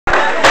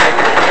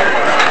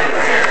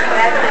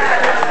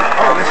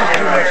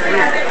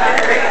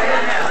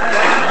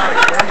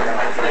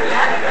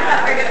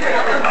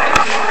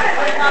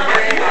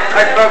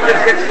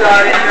let's get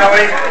started, shall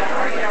we?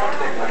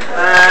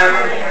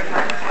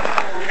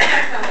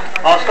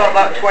 I'll start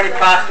about 20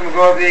 past and we'll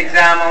go over the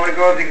exam. I want to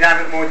go over the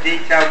exam in more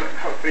detail, but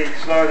hopefully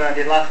slower than I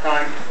did last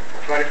time.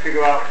 Try to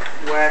figure out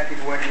where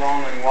people went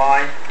wrong and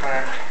why,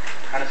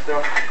 kind of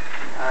stuff.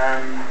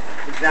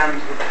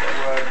 Exams were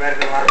better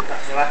than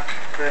the last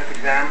first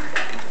exam,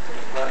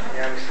 but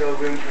yeah, there's still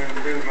room for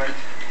improvement.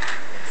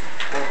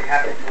 Don't be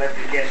happy to let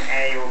you get an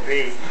A or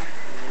B.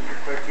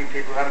 Quite a few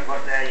people haven't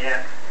got there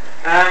yet.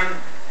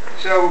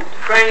 So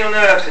cranial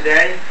nerves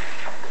today.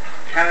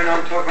 Carrying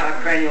on talking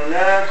about cranial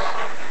nerves.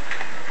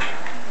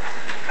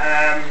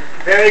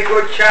 Very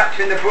good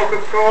chapter in the book,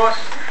 of course.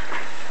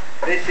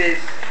 This is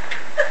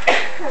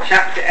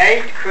chapter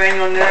 8,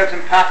 cranial nerves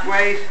and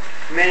pathways.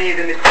 Many of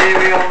the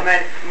material,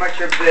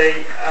 much of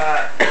the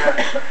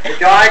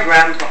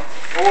diagrams, not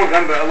all of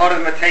them, but a lot of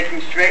them are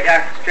taken straight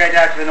out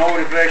of an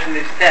older version of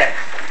this text.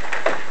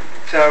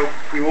 So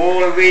you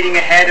all are reading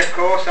ahead, of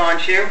course,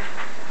 aren't you?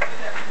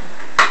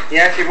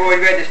 Yes, you've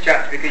already read this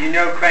chapter because you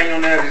know cranial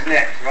nerves is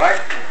next, right?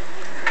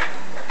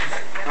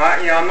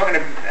 Right, you know, I'm not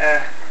going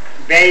to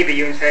baby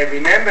you and say,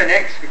 remember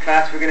next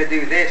class we're going to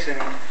do this,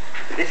 and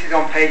this is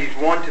on pages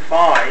 1 to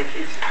 5.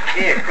 It's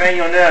here,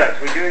 cranial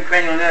nerves. We're doing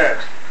cranial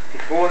nerves.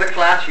 Before the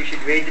class you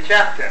should read the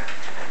chapter.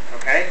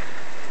 Okay?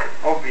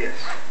 Obvious.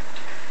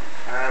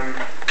 And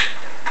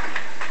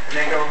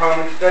then go home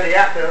and study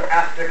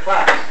after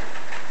class.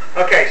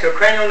 Okay, so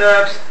cranial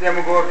nerves, then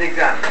we'll go over the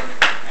exam.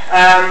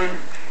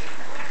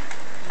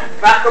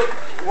 Back up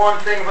one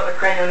thing about the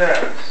cranial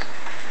nerves.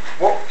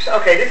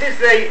 Okay, this is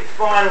the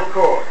spinal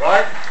cord,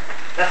 right?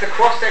 That's a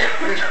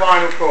cross-section of the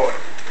spinal cord.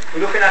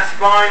 We're looking at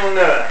spinal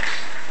nerves.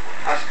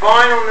 Our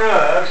spinal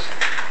nerves,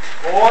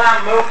 all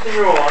our motor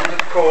neurons,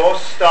 of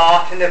course,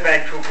 start in the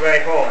ventral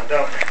grey horn,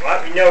 don't they?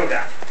 Right? We know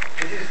that.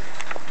 This is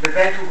the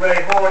ventral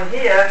grey horn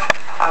here.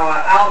 Our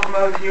alpha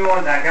motor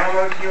neurons, our gamma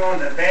motor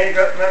neurons, the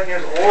beta motor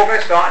neurons, all going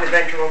to start in the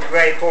ventral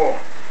grey horn.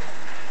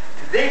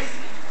 This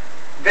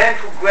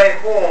ventral grey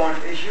horn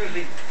is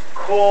usually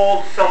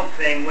called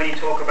something when you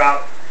talk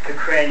about the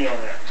cranial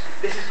nerves.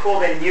 This is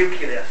called a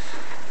nucleus.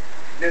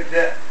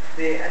 The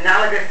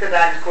analogous to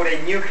that is called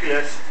a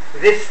nucleus.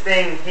 This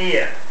thing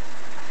here.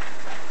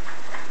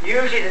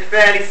 Usually it's a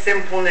fairly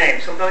simple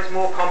name. Sometimes it's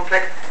more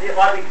complex. It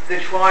might be the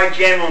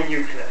trigeminal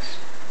nucleus.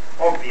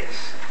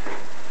 Obvious.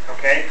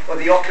 Okay? Or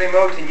the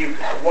oculomotor nucleus,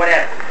 or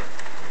whatever.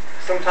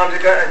 Sometimes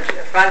it's got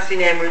a fancy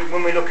name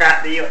when we look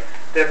at the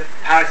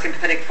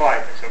parasympathetic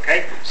fibers.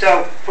 Okay?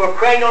 So for a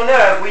cranial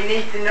nerve we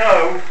need to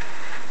know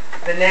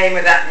the name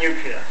of that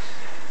nucleus.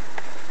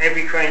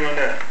 Every cranial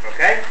nerve.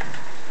 Okay?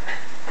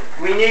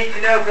 We need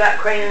to know for that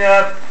cranial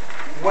nerve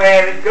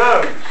where it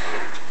goes.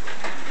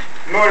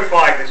 Motor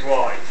fibers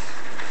wise.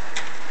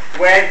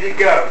 Where does it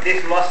go?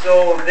 This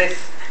muscle, this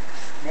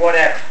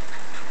whatever.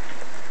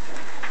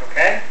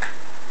 Okay?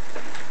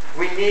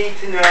 We need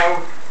to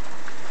know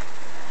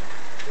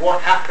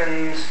what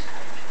happens,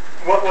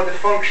 what the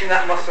function of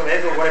that muscle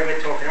is, or whatever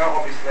we're talking about,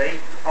 obviously,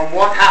 and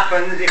what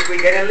happens if we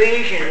get a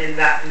lesion in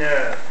that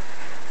nerve.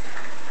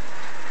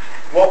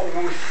 What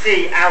will we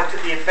see out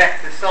at the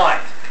effector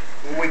site?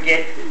 Will we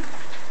get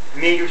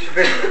medial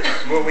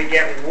strabismus? Will we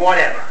get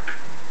whatever?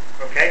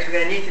 Okay, so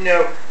we're going to need to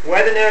know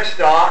where the nerve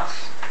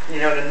starts, you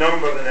know, the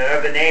number of the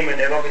nerve, the name of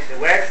the nerve, obviously,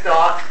 where it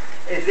starts.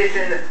 Is this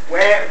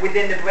where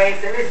within the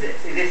brainstem is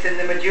this? Is this in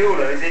the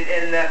medulla? Is it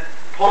in the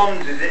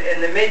pons? Is it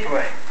in the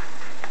midbrain?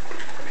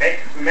 Okay,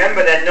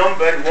 remember they're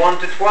numbered 1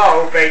 to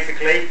 12,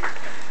 basically.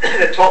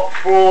 The top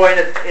 4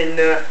 in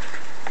the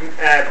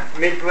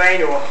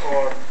midbrain,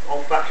 or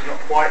olfactory, not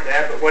quite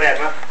there, but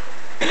whatever.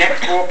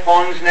 Next 4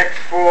 pons, next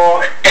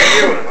 4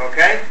 medulla,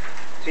 okay?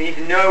 So you need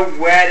to know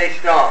where they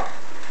start.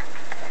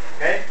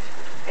 Okay?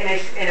 In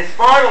a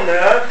spinal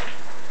nerve,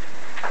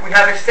 we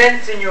have a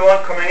sensory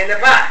neuron coming in the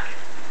back.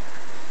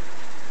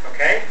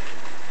 Okay?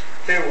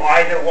 To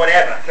either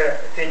whatever,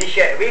 to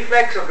initiate a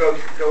reflex or go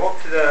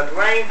up to the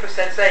brain for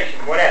sensation,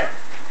 whatever.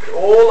 But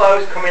all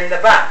those come in the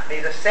back.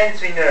 These are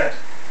sensory nerves.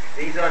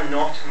 These are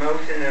not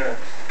motor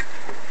nerves.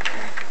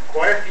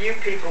 Quite a few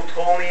people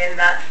told me in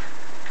that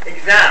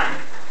exam,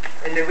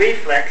 in the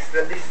reflex,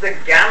 that this is a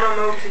gamma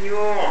motor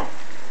neuron.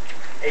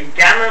 A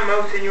gamma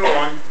motor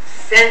neuron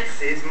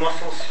senses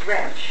muscle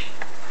stretch.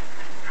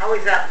 How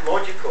is that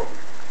logical?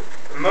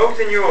 A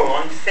motor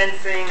neuron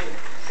sensing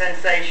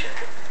sensation.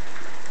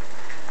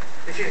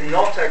 This is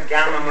not a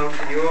gamma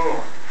motor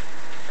neuron.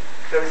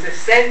 So it's a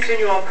sensory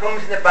neuron,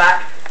 comes in the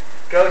back,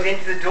 goes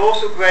into the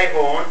dorsal grey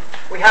horn.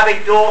 We have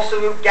a dorsal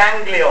root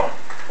ganglion.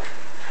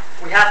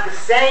 We have the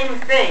same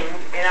thing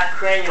in our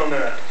cranial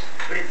nerves,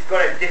 but it's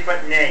got a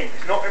different name.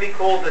 It's not going to be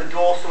called the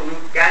dorsal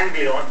root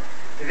ganglion.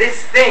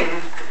 This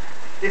thing,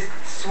 this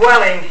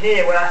swelling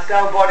here where our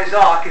cell bodies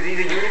are, because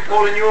these are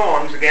unipolar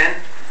neurons again,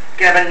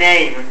 can have a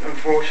name,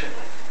 unfortunately.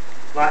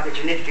 Like the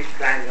genetic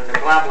ganglion, the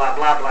blah blah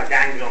blah blah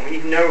ganglion. We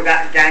need to know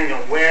that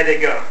ganglion, where they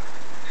go.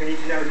 So we need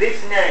to know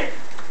this name.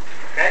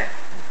 Okay?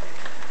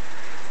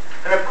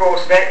 And of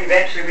course,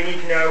 eventually we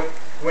need to know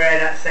where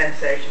that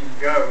sensation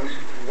goes,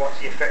 what's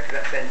the effect of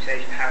that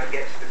sensation, how it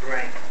gets to the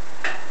brain.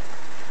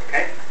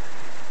 Okay?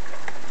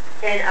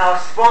 in our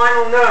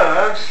spinal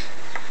nerves,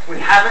 we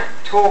haven't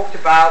talked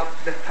about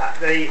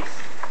the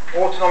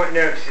autonomic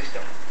nervous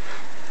system.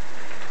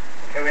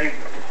 Okay, we're going to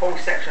do a whole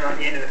section at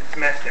the end of the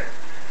semester.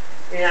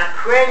 In our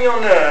cranial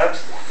nerves,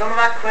 some of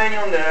our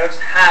cranial nerves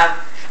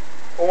have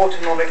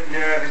autonomic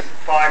nervous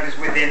fibers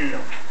within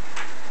them.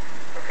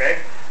 Okay?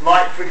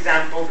 Like, for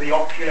example, the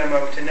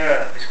oculomotor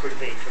nerve, this could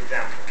be, for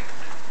example.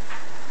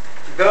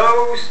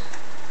 Those,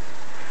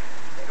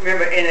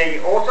 remember, in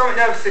the autonomic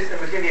nervous system,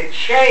 there's going to be a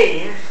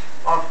chain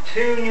of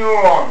 2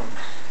 neurons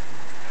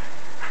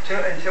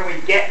until we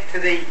get to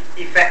the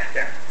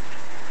effector.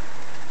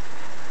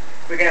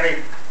 We're going to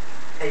have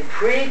a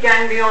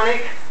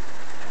pre-ganglionic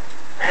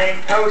and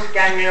a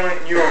post-ganglionic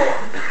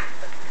neuron.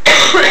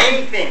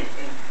 Anything,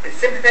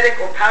 sympathetic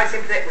or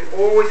parasympathetic,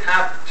 we always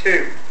have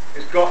 2.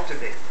 There's got to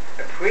be.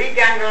 A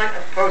pre-ganglionic and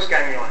a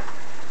post-ganglionic.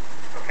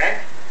 Okay?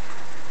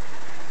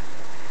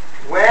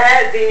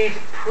 Where these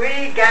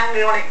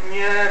pre-ganglionic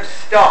nerves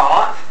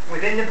start,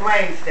 within the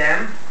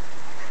brainstem,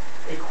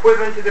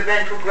 equivalent to the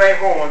ventral grey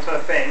horn sort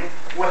of thing,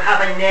 will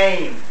have a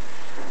name.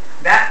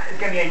 That is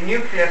going to be a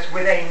nucleus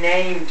with a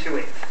name to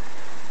it.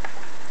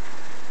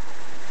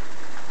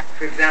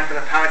 For example,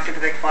 the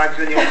parasympathetic fibers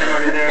in the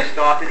autonomic nerve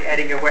start at the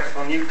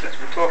Edinger-Westphal nucleus.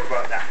 We'll talk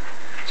about that.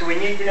 So we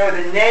need to know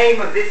the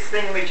name of this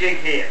thingamajig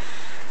here.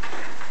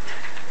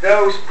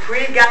 Those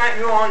pre-ganglionic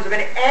neurons are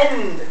going to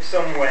end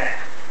somewhere.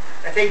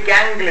 That's a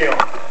ganglion.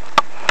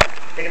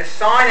 They're going to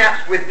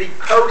synapse with the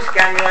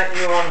post-ganglionic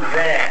neuron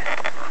there.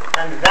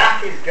 And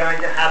that is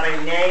going to have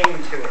a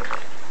name to it,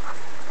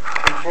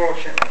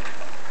 unfortunately.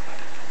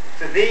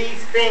 So these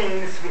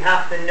things, we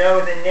have to know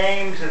the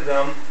names of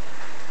them,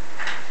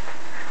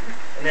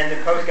 and then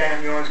the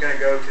post-ganglion neuron is going to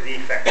go to the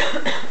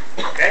effector.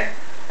 Okay?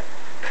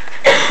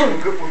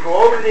 We'll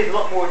go over these a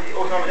lot more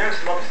autonomic nervous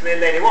system obviously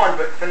later on,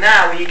 but for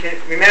now we need to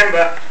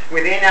remember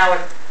within our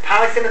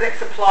parasympathetic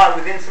supply,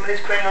 within some of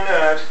these cranial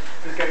nerves,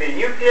 there's going to be a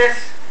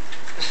nucleus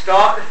to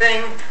start the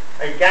thing,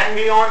 a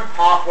ganglion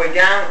halfway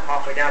down,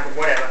 but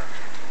whatever,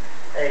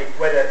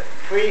 where the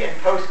pre and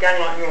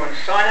post-ganglionic neurons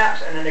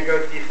synapse, and then they go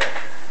to the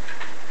effector.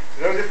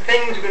 So those are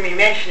things we're going to be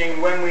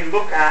mentioning when we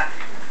look at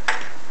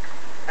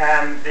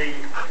the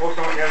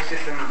autonomic nervous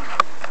system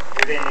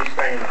within these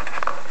cranial nerves.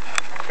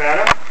 Fair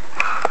enough?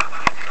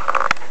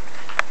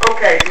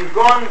 Okay, so we've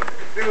gone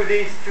through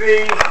these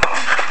 3,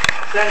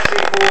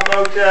 sensory, 4,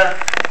 motor,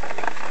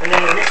 and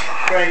then the next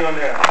cranial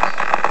nerves.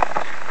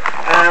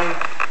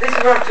 This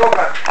is what I'm talking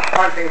about,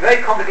 kind of thing, a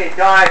very complicated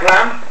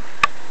diagram,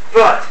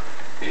 but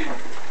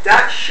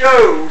that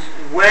shows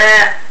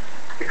where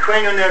the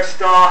cranial nerves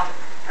start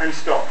and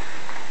stop.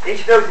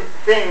 Each of those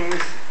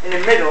things in the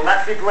middle,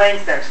 that's the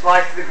brainstem,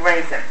 slice to the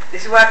brainstem.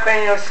 This is where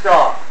cranial nerves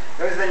start.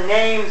 Those are the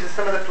names of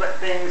some of the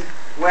things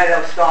where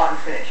they'll start and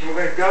finish. And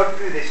we're going to go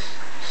through this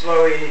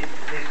slowly in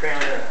these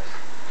cranial nerves.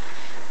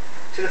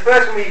 So the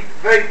first one we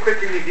very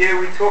quickly review,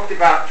 we talked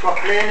about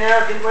trochlear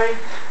nerve, didn't we?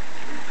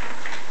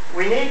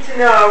 We need to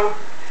know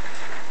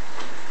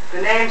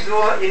the names of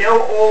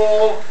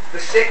all the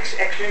 6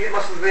 extrinsic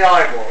muscles of the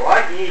eyeball,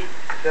 right? You need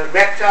the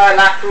recti,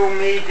 lateral,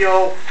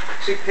 medial,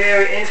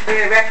 superior,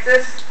 inferior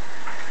rectus,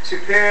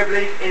 superior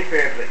oblique,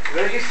 inferior oblique. So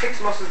those are your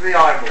 6 muscles of the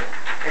eyeball,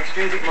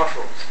 extrinsic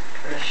muscles.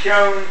 And they're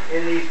shown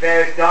in these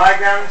various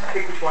diagrams.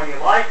 Pick which one you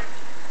like.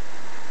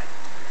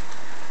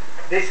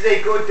 This is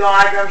a good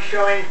diagram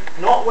showing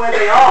not where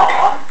they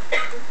are,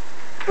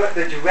 but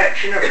the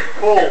direction of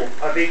pull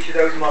of each of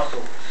those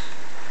muscles.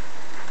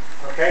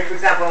 Okay, for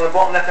example, on the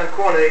bottom left-hand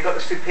corner, they've got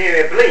the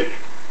superior oblique.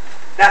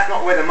 That's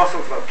not where the muscle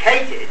is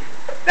located.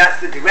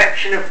 That's the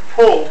direction of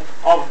pull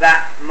of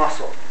that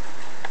muscle.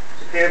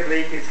 Superior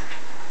oblique is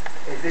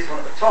this one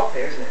at the top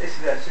here, isn't it? This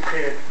is the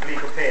superior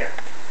oblique up here.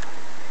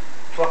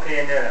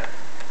 Trochlear nerve.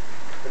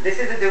 But this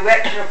is the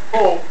direction of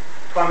pull,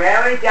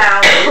 primarily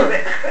down, a little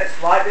bit, a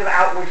slight bit of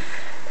outward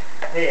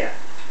here.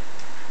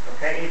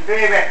 Okay,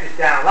 inferior rectus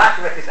down,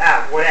 lateral rectus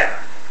out, whatever.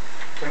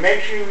 So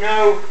make sure you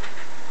know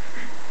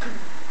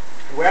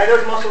where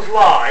those muscles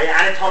lie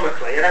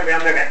anatomically. I'm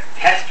not going to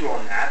test you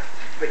on that,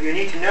 but you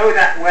need to know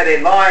that where they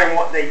lie and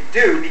what they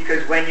do,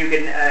 because when you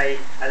get a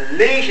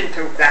lesion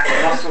to that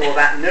muscle or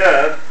that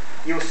nerve,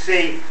 you'll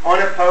see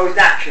unopposed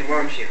action,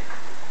 won't you?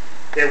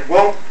 There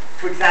won't,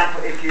 for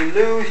example, if you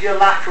lose your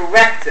lateral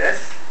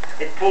rectus,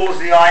 it pulls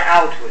the eye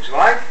outwards,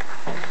 right?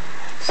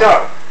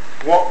 So,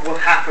 what will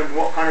happen?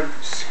 What kind of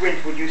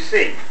squint would you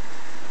see?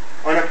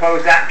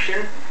 Unopposed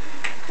action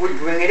would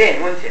bring it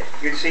in, wouldn't it?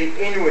 You'd see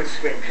inward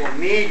squint, or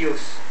medial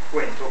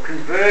squint, or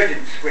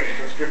convergent squint,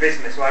 or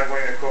strabismus, whatever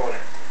you want to call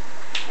it.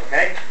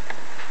 Okay?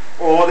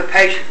 Or the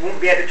patient won't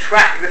be able to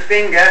track the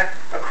finger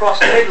across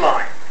the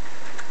midline.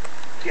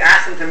 If you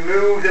ask them to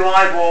move the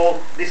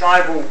eyeball, this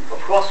eyeball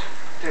across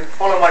to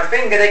follow my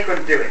finger, they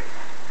couldn't do it.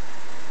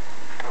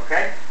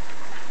 Okay?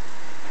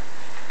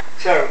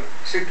 So,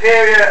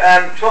 superior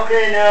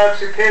trochlear nerve,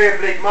 superior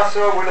oblique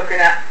muscle, we're looking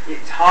at,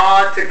 it's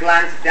hard to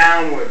glance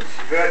downwards,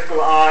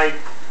 vertical eye,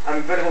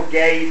 vertical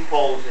gaze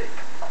palsy.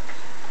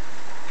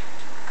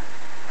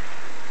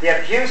 You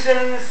have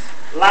Husson's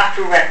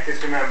lateral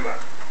rectus, remember.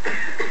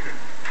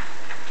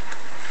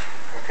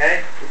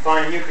 Okay, we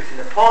find a nucleus in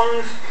the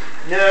pons.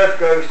 Nerve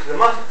goes to the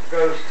muscle,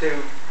 goes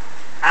to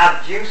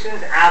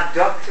abducens,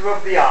 abductor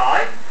of the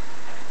eye,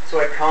 so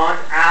I can't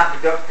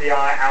abduct the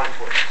eye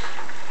outwards.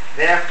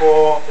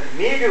 Therefore, the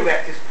medial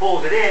rectus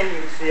pulls it in.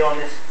 You can see on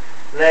this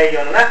lady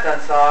on the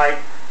left-hand side,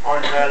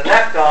 on her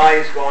left eye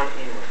has gone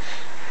inwards.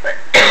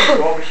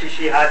 So obviously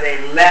she has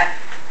a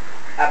left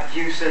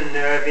abducen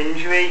nerve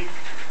injury.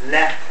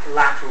 Left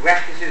lateral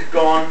rectus is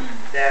gone.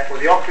 Therefore,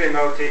 the ocular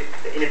motor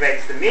that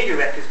innervates the medial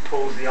rectus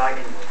pulls the eye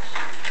inwards.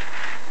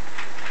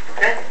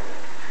 Okay?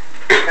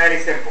 Fairly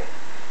simple.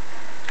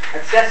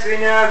 Accessory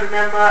nerve,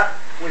 remember,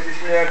 was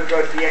this nerve that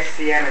goes to the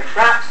SCM and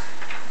traps.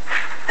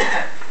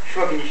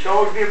 Shrugging your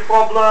shoulders will be a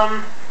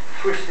problem.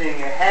 Twisting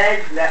your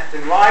head left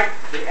and right.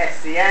 The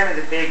SCM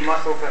is a big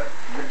muscle for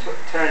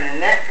turning the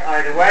neck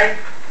either way.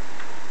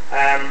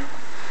 And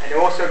it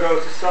also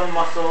goes to some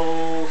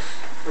muscles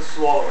for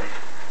swallowing.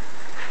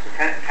 So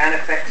it can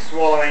affect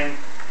swallowing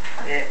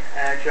if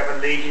you have a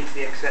lesion to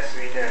the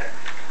accessory nerve.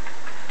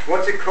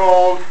 What's it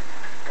called?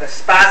 A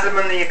spasm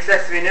on the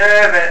accessory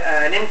nerve.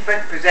 An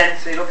infant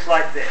presents, it looks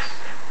like this.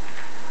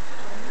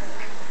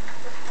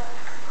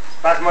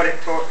 Spasmodic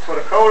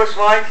torticollis,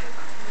 right?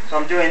 So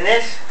I'm doing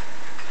this.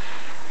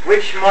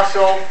 Which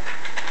muscle,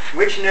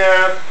 which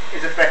nerve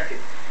is affected?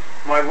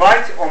 My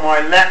right or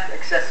my left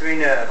accessory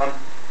nerve?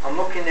 I'm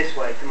looking this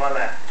way, to my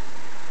left.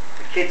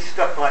 The kid's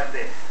stuck like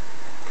this.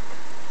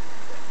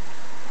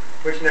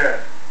 Which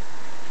nerve?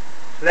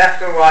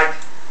 Left or right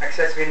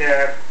accessory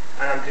nerve,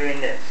 and I'm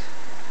doing this.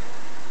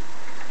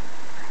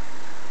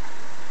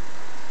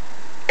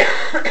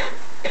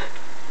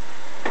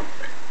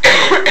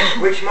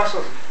 Which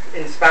muscle's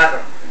in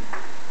spasm?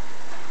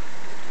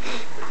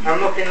 I'm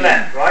looking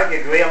left, right? You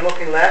agree? I'm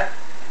looking left.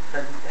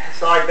 And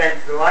side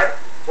bent to the right.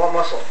 What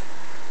muscle?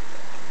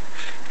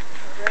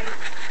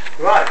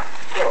 Right,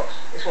 of course.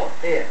 This one,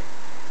 here.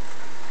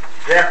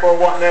 Therefore,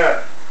 what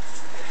nerve?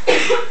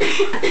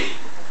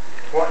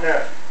 What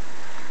nerve?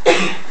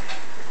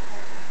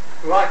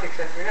 Right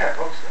accessory nerve,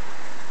 obviously.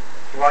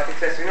 Right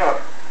accessory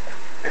nerve.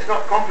 It's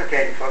not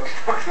complicated, folks.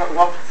 It's not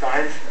rocket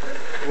science.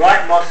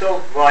 Right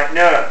muscle, right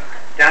nerve.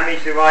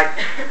 Damage the right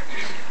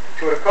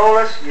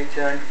torticollis, you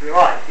turn to the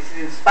right. This is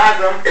in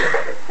spasm,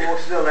 it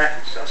forces the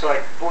left.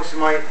 Sorry, forces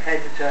my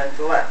head to turn to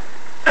the left.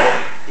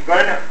 You've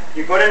got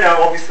to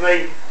know,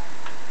 obviously,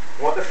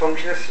 what the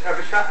function of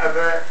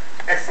a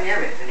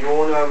SCM is, and you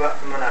all know that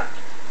from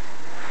anatomy.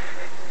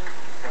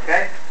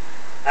 Okay.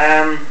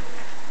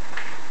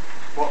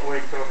 What were we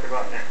talking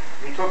about next?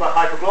 We talked about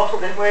hypoglossal,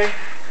 didn't we?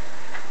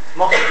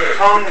 Muscle of the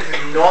tongue. This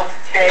is not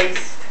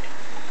taste.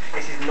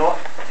 This is not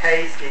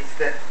taste. It's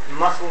the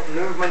muscle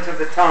movement of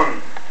the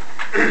tongue.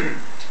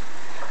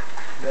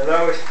 The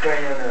lowest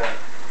cranial nerve.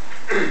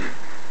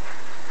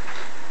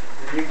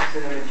 The mucus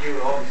and the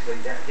medulla, obviously,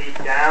 deep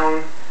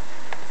down.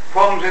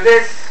 Problems with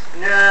this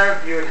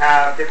nerve, you would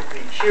have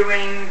difficulty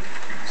chewing,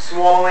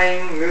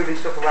 swallowing, moving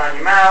stuff around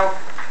your mouth.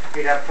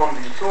 You'd have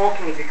problems in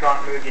talking if you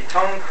can't move your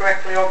tongue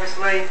correctly,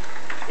 obviously.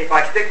 If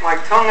I stick my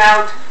tongue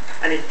out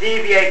and it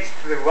deviates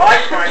to the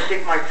right when I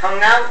stick my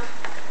tongue out,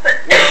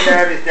 which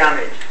nerve is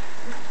damaged?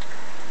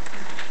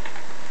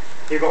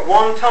 You've got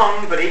one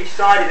tongue, but each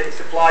side of it is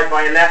supplied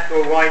by a left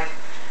or right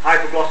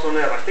hypoglossal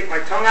nerve. I stick my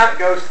tongue out, it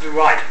goes to the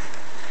right.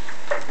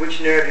 Which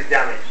nerve is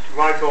damaged?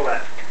 Right or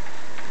left?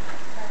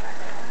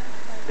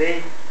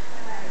 The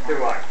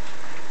right.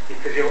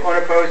 Because you're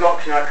unopposed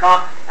action.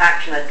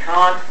 I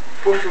can't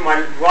push from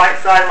my right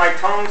side of my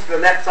tongue to the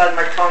left side of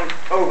my tongue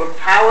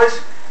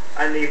overpowers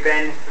and you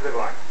bend to the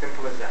right.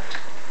 Simple as that.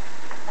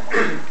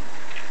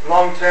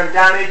 Long-term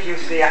damage, you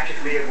see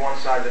atrophy of one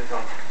side of the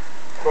tongue.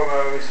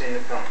 Furrows in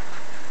the tongue.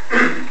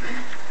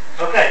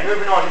 Okay,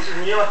 moving on. This is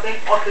new, I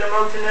think.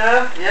 Oculomotor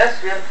nerve.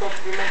 Yes, we haven't talked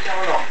to you mentioned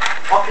or not.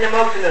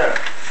 Oculomotor nerve.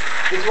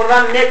 This is one of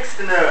our mixed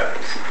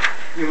nerves.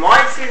 You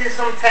might see this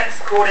on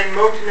text called a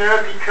motor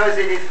nerve because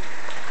it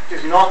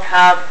does not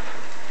have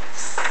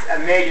a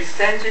major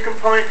sensory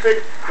component to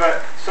it,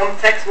 but some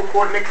texts will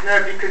call it mixed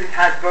nerve because it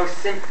has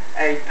both a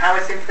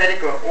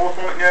parasympathetic or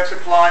autonomic nerve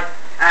supply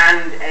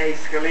and a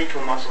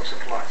skeletal muscle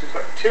supply. So it's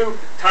got two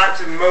types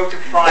of motor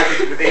fibers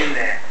within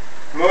there.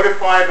 Motor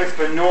fibers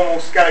for normal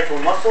skeletal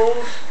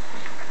muscles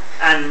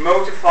and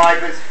motor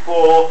fibers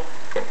for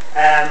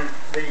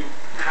the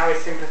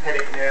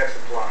parasympathetic nerve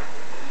supply.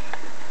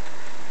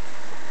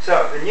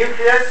 So the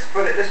nucleus,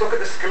 let's look at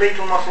the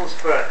skeletal muscles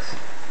first.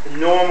 The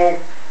normal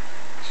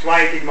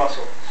striated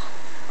muscles.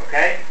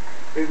 Okay?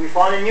 We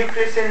find a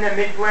nucleus in the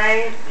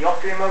midbrain, the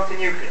oculomotor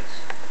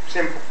nucleus.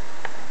 Simple.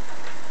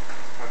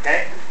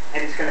 Okay?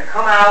 And it's going to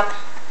come out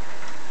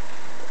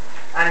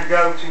and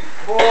go to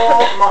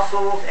four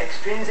muscles,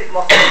 extrinsic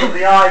muscles of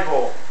the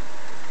eyeball.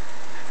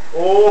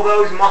 All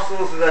those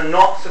muscles that are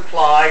not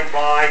supplied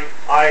by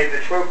either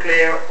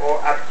trochlear or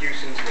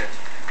abducens nerve.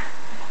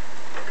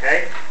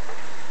 Okay?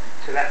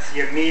 So that's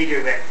your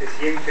medial rectus,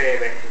 the inferior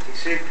rectus, your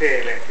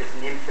superior rectus,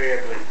 and the inferior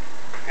oblique.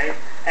 Okay?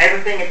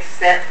 Everything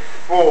except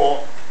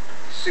for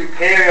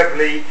superior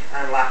oblique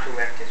and lateral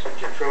rectus,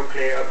 which are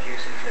trochlear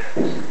abducens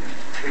nerves.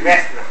 The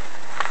rest of them.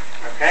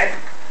 Okay?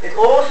 It's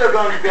also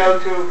going to go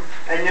to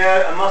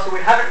a muscle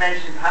we haven't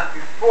mentioned perhaps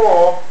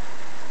before,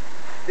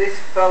 this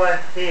fella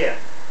here,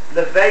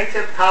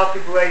 levator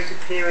palpebrae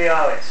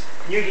superioris.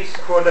 Usually it's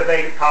called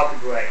levator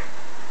palpebrae.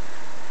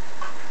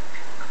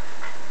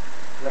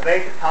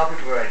 Levator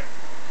palpebrae.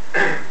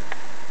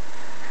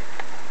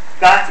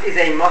 That is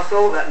a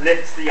muscle that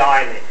lifts the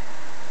eyelid.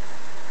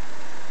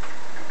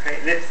 Okay,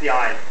 it lifts the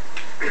eyelid.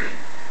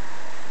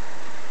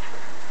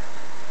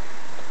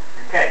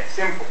 Okay,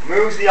 simple.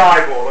 Moves the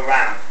eyeball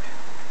around.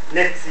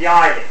 Lifts the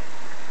eyelid.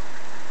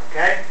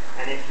 Okay?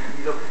 And if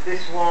you look at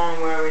this one,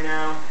 where are we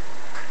now?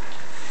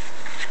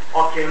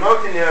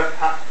 Oculomotor nerve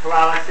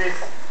paralysis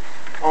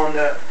on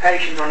the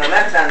patient on the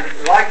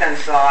right hand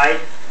side,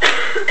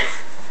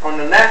 on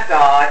the left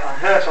eye, on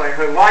her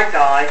right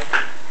eye,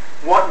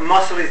 what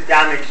muscle is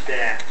damaged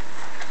there?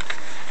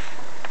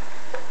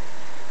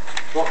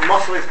 What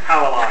muscle is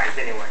paralyzed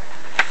anyway?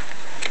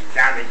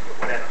 Damaged, but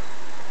whatever.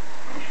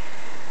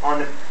 On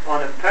the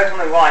person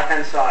on the right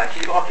hand side,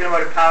 she's got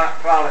oculomotor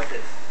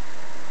paralysis.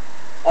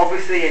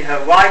 Obviously in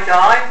her right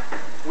eye,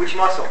 which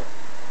muscle?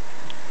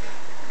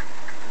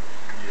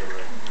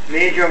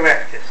 Medial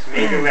rectus.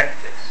 Medial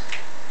rectus.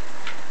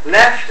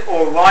 Left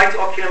or right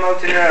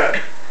oculomotor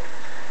nerve?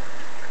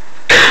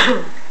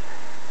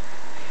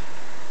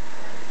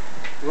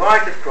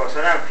 Right, of course.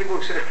 I know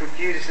people sort of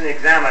confuse this in the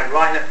exam.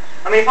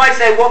 I mean, if I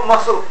say what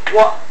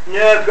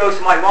nerve goes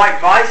to my right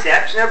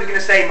biceps, nobody's going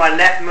to say my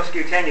left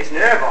muscocutaneous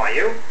nerve, are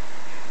you?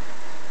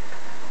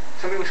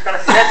 Some people kind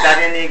of said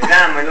that in the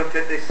exam when I looked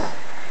at this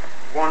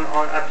one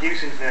on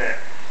abducens nerve.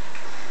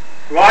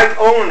 Right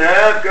ulnar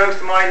nerve goes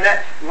to my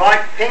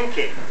right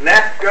pinky.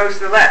 Left goes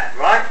to the left,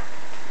 right?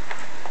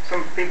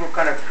 Some people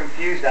kind of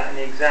confuse that in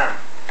the exam.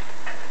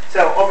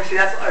 So obviously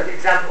that's an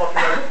example of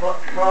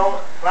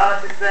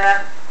paralysis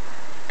there.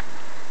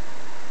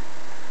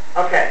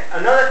 Okay,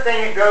 another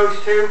thing it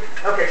goes to,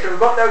 okay, so we've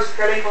got those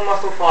skeletal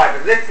muscle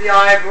fibers. Lifts the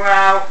eyelid,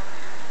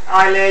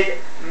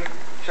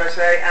 shall I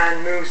say,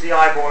 and moves the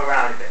eyeball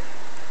around a bit.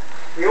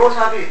 We also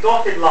have these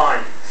dotted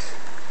lines.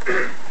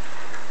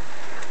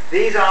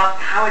 These are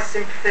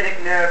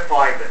parasympathetic nerve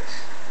fibers.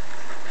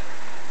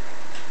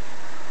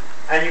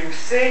 And you can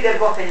see they've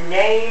got a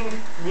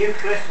named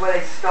nucleus where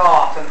they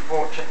start,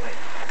 unfortunately.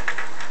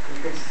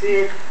 You can see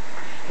it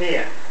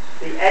here.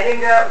 The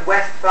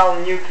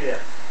Edinger-Westphal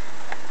nucleus.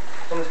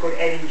 Someone's called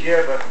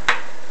Edinger, but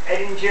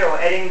Edinger or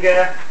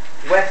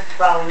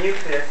Edinger-Westphal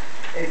nucleus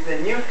is the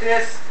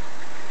nucleus.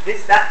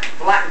 It's that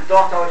black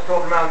dot I was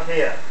talking about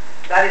here.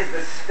 That is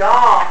the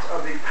start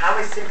of the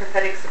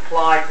parasympathetic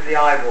supply to the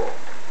eyeball.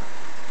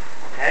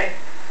 Okay?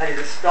 That is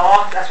the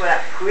start, that's where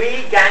that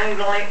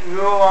preganglionic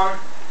neuron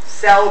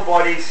cell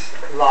bodies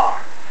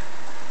lie.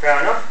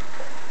 Fair enough?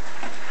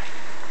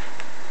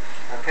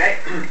 Okay?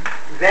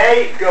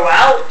 They go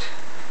out,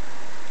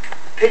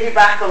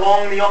 piggyback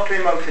along the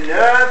oculomotor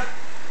nerve.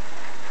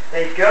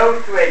 They go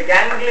through a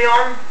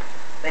ganglion.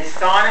 They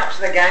sign up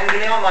to the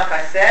ganglion, like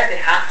I said, they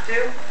have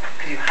to,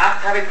 because you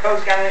have to have a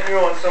postganglionic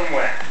neuron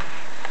somewhere.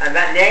 And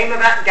that name of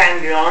that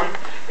ganglion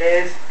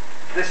is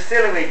the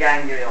ciliary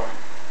ganglion.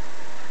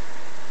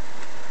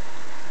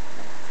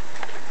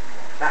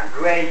 That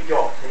grey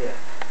dot here.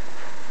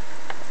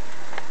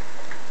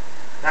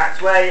 That's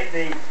where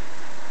the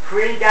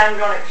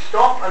preganglionic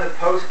stop and the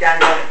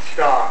postganglionic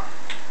start.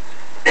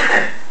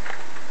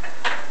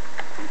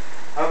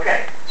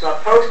 Okay, so our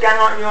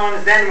postganglionic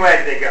neurons, then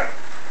where do they go?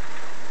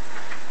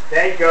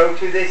 They go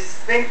to this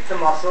sphincter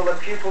muscle, the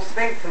pupil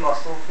sphincter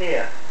muscle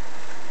here.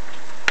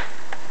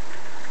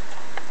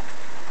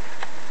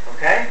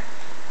 Okay?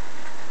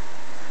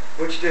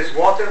 Which does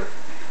what?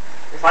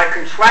 If I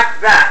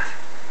contract that,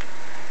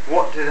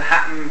 what does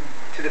happen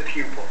to the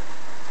pupil?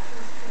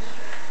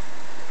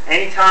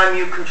 Anytime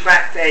you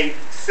contract a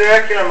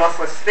circular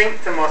muscle, a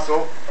sphincter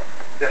muscle,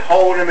 the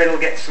hole in the middle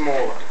gets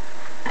smaller.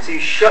 So you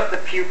shut the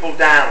pupil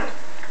down.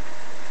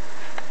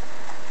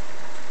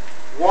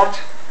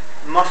 What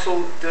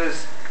muscle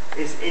is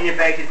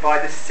innervated by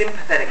the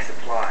sympathetic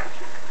supply?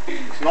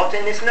 It's not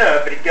in this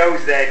nerve, but it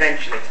goes there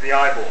eventually to the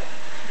eyeball.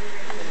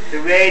 The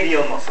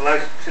radial muscle,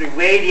 those sort of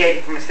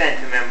radiating from the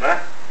centre,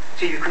 remember?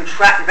 So you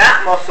contract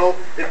that muscle,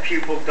 the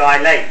pupil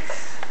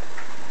dilates.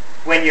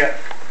 When you're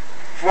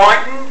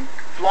frightened,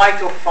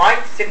 flight or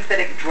fight,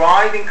 sympathetic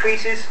drive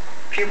increases,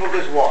 pupil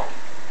does what?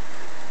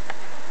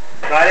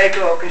 Dilate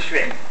or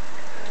constrict?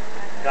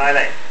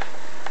 Dilate.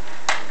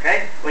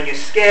 Okay? When you're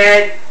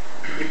scared,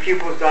 your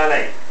pupils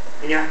dilate.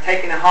 When you're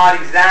taking a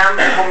hard exam,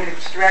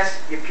 cognitive stress,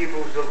 your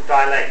pupils will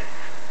dilate.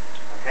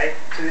 Okay?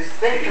 So this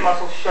sphincter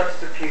muscle shuts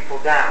the pupil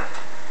down.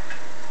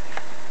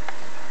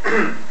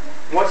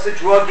 What's the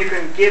drug you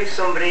can give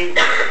somebody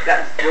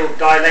that will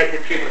dilate the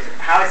pupil? It's a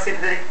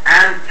parasympathetic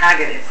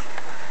antagonist.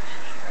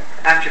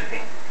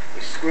 Atropine.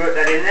 You squirt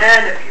that in there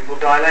and the pupil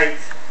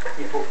dilates.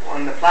 You put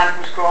on the plant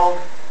was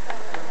called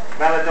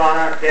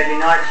belladonna, deadly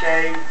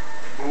nightshade.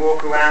 You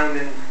walk around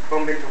and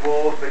bump into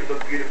walls, but you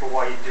look beautiful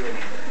while you're doing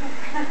it.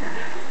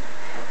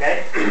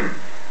 Okay?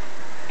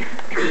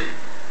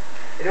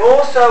 It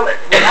also,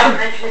 we haven't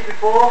mentioned it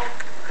before,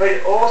 but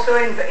it also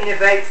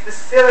innervates the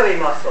ciliary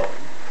muscle.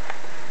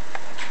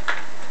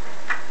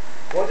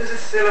 What does the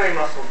ciliary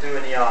muscle do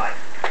in the eye?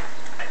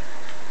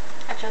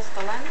 Adjust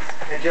the lens.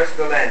 Adjust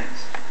the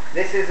lens.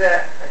 This is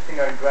I think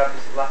I grabbed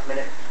this at the last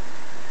minute.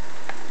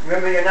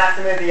 Remember the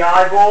anatomy of the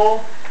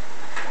eyeball?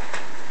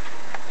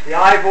 The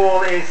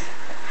eyeball is,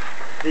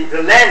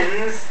 the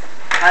lens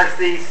has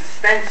these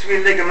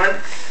suspensory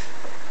ligaments,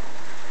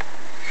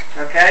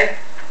 okay?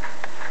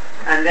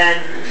 And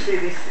then you see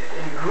this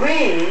in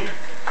green,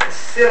 the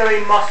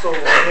ciliary muscle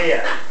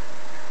here,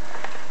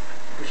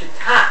 which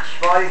attach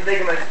by these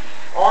ligaments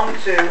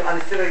onto,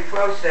 and the ciliary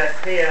process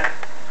here,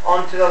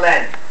 onto the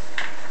lens.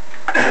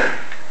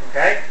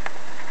 Okay?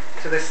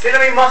 So the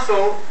ciliary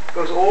muscle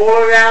goes all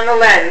around the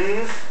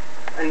lens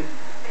and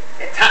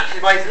attaches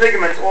by its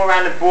ligaments all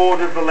around the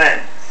border of the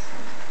lens.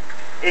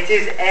 It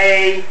is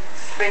a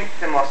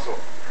sphincter muscle,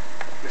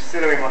 the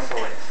ciliary muscle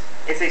is.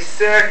 It's a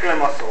circular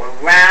muscle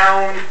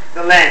around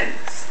the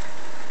lens.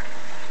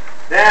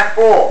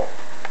 Therefore,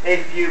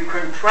 if you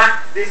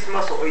contract this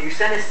muscle, or you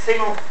send a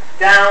signal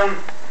down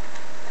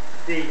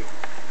the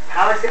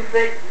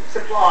parasympathetic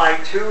supply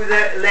to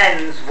the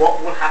lens,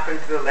 what will happen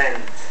to the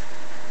lens?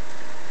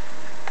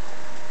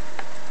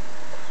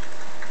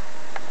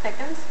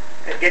 Thickens.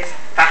 It gets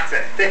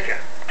fatter, thicker.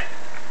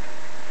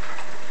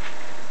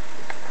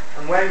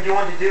 And when do you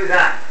want to do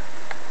that?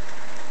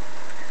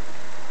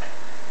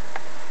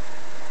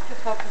 To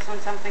focus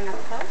on something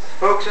up close.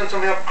 Focus on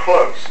something up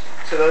close.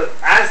 So that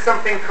as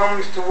something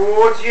comes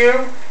towards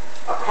you,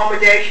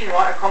 accommodation,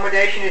 right?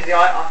 Accommodation is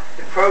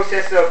the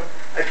process of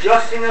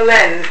adjusting the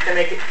lens to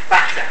make it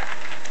fatter.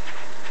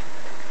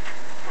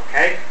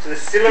 Okay? So the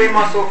ciliary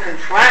muscle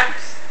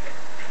contracts,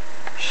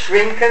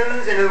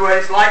 shrinkens, in other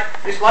words,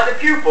 just like the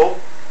pupil,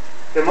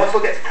 the muscle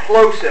gets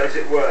closer, as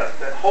it were.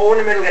 The hole in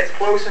the middle gets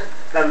closer.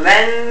 The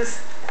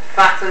lens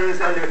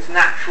fattens under its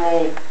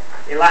natural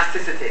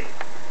elasticity.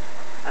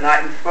 And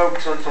I can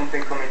focus on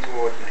something coming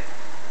towards me.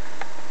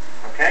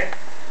 Okay?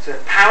 So the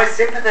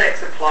parasympathetic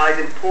supply is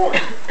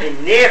important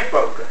in near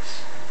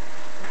focus.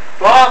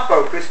 Far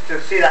focus,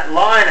 to see that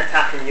lion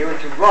attacking you and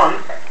to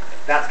run,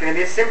 that's going to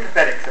be a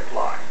sympathetic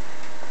supply.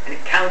 And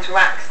it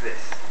counteracts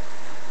this.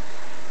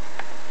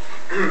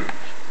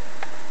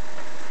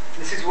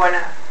 This is when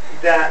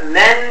the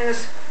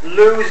lens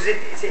loses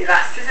its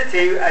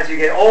elasticity as you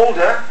get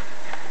older.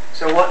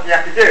 So what do you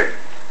have to do?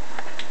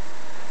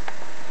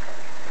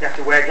 You have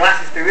to wear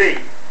glasses to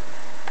read.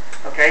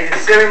 Okay, the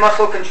ciliary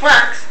muscle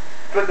contracts,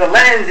 but the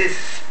lens is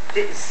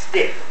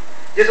stiff.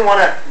 It doesn't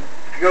want to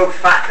go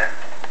fatter.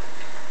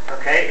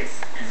 Okay, it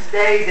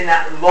stays in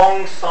that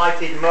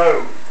long-sighted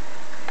mode.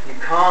 You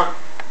can't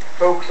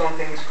focus on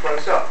things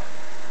close up.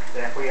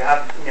 Therefore, you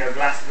have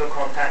glasses or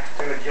contacts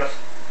to adjust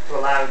to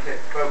allow it to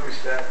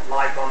focus the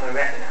light on the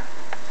retina.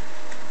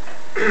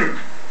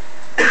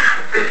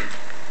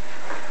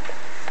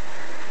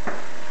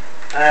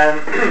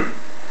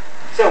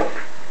 So,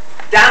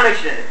 damage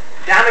to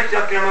the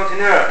oculomotor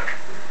nerve.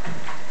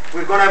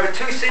 We've gone over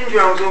two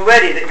syndromes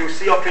already that you'll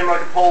see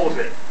oculomotor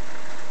palsy.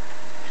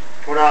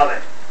 What are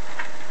they?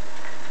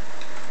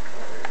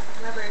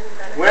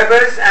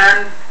 Weber's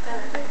and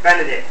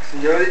Benedict's.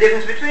 You know the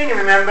difference between them,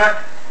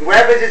 remember?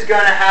 Weber's is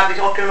going to have this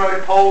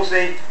oculomotor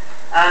palsy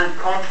and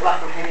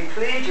contralateral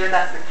hemiplegia.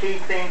 That's the key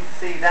thing to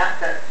see that,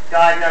 to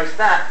diagnose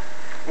that.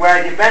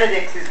 Whereas your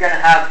Benedict's is going to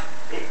have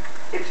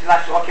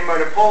ipsilateral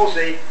oculomotor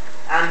palsy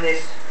and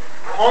this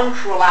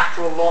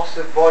contralateral loss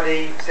of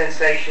body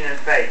sensation and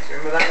face.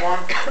 Remember that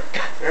one?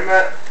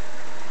 Remember,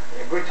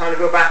 a good time to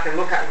go back and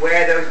look at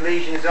where those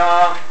lesions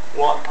are,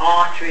 what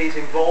artery is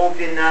involved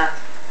in that,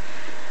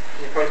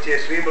 your posterior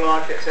cerebral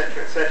artery,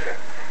 etc., etc.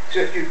 So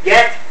if you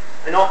get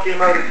an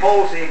oculomotor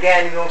palsy,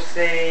 again you'll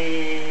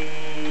see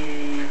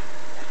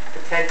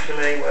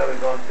potentially, where we've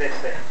gone, this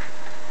thing.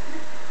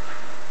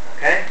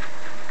 Okay?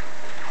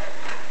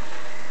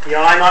 The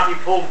eye might be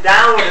pulled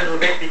down a little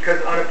bit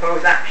because of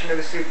unopposed action of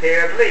the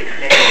superior oblique.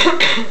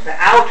 The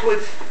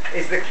outwards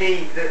is the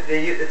key,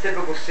 the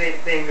typical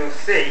thing you'll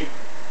see.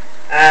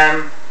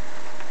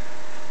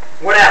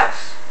 What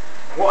else?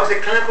 What is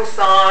a clinical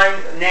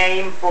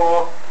name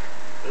for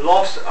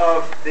loss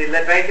of the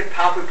levator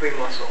palpebral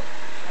muscle?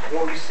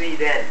 What will you see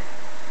then?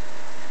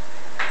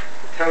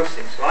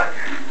 Ptosis, right?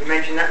 We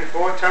mentioned that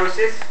before.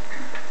 Ptosis,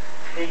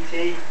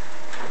 PT.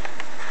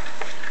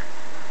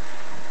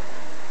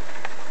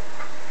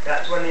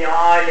 That's when the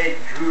eyelid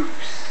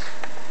droops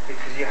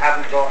because you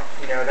haven't got,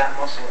 that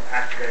muscle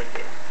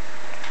activated.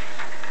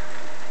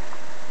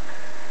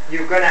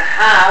 You're going to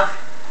have,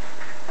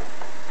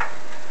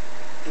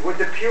 would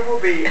the pupil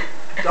be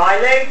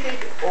dilated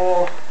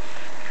or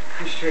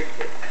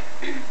constricted?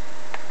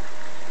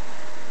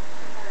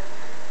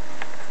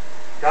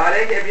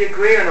 Dilated, if you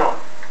agree or not?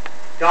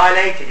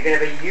 Dilated. You're going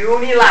to have a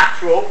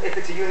unilateral, if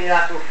it's a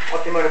unilateral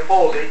oculomotor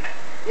palsy.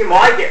 You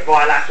might get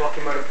bilateral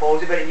oculomotor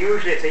palsy, but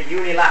usually it's a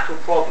unilateral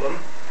problem.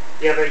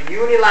 You have a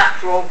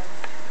unilateral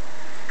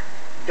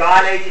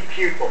dilated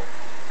pupil,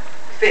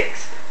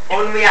 fixed,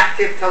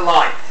 unreactive to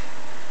light.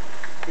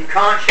 You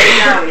can't shut it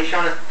down when you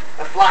shine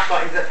a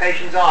flashlight into the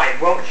patient's eye. It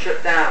won't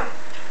shut down.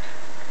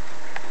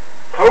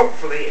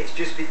 Hopefully it's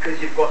just because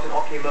you've got an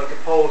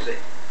oculomotor palsy.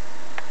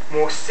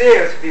 More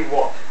serious would be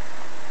what?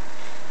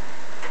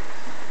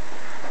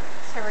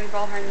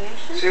 Cerebral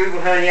herniation.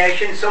 Cerebral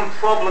herniation, some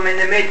problem in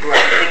the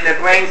midbrain, in the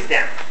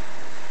brainstem,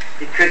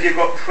 because you've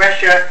got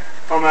pressure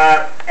from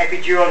a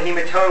epidural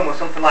hematoma or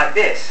something like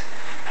this.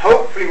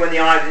 Hopefully when the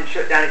eyes isn't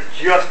shut down, it's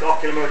just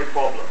oculomotor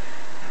problem.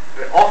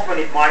 But often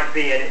it might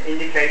be an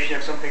indication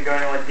of something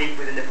going on deep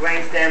within the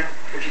brainstem,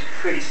 which is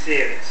pretty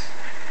serious,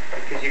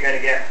 because you're going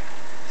to get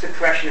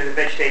suppression of the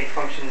vegetative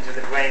functions of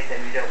the brainstem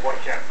if you don't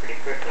watch out pretty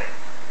quickly.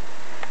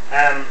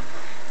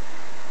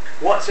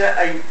 What's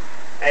a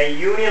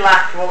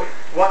unilateral,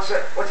 what's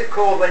it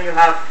called when you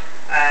have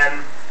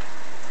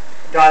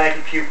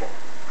dilated pupil?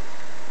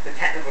 The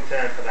technical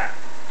term for that.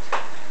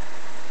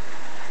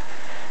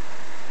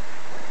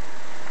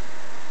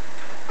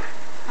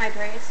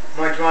 Mydriasis.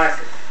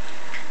 Mydriasis.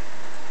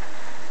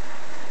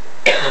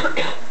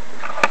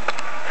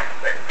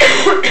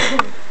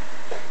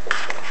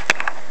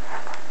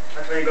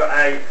 That's when you've got a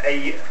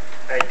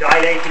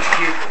dilated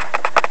pupil.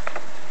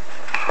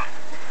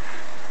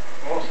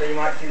 Also, you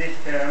might see this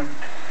term.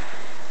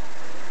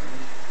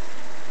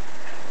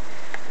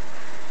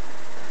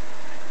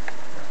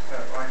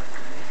 That's right.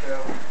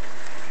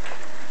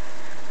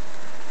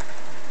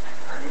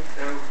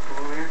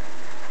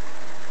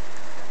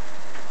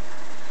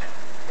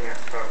 Yeah,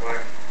 that's about right.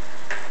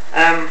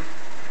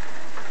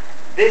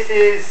 This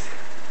is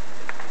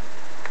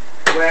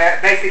where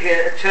basically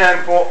a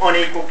term for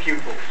unequal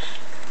pupils.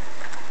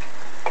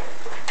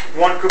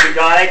 One could be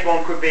dilated,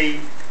 one could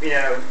be,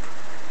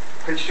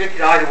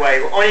 constricted either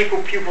way.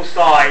 Unequal pupil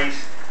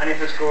size and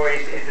infoscore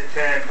is the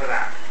term for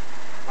that.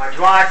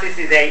 Mydriasis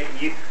is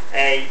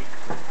a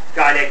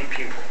dilated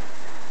pupil.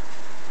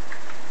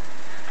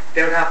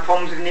 They don't have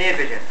problems with near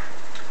vision.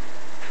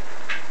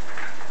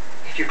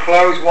 If you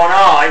close one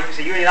eye, if it's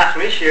a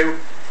unilateral issue,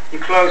 you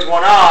close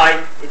one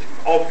eye, it's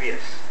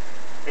obvious.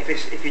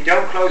 If you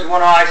don't close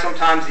one eye,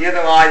 sometimes the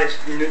other eye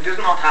that does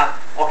not have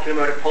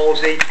oculomotor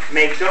palsy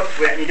makes up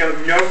for it, and you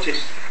don't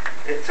notice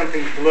that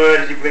something's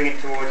blurred as you bring it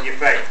towards your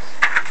face.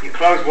 You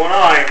close one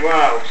eye,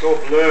 wow, it's all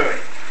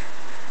blurry.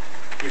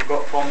 You've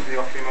got problems with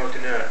the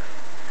oculomotor nerve.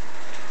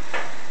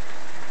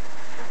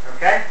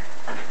 Okay?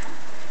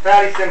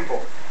 Fairly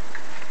simple.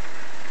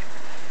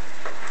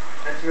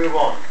 Let's move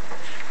on.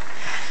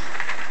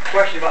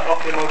 Question about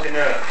oculomotor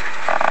nerve.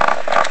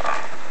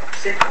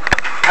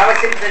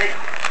 Parasympathetic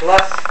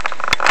plus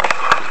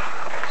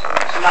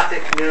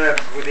somatic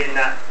nerves within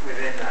that.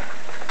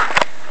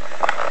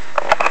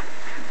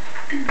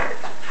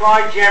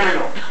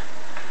 Trigeminal.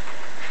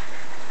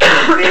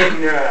 Big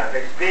nerve.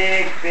 It's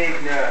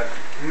big nerve.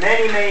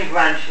 Many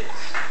branches.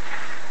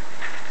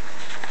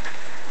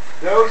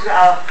 Those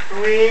are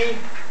three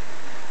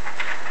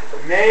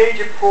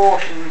major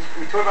portions.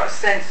 We talked about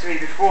sensory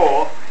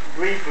before,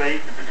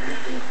 briefly.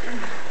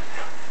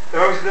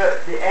 Those are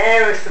the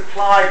areas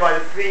supplied by the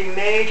three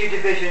major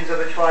divisions of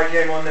the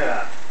trigeminal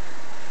nerve.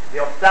 The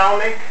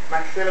ophthalmic,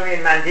 maxillary,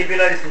 and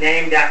mandibular is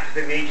named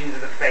after the regions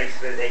of the face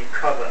that they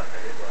cover,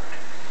 as it were.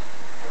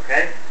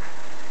 Okay?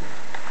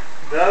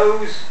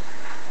 Those,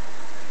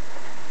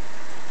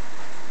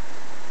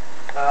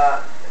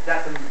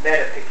 that's a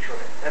better picture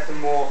of it. That's a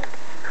more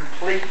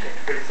complete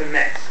picture, but it's a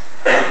mess.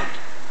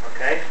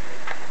 Okay?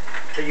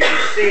 So you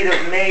can see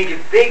those major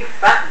big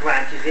fat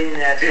branches in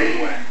there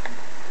somewhere.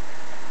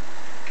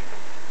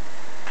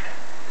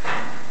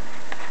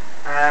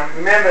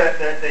 Remember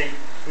that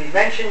we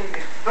mentioned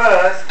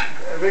first,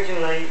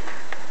 originally,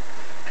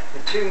 the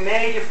two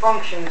major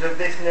functions of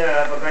this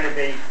nerve are going to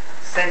be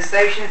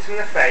sensations from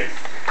the face,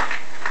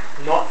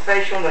 not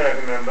facial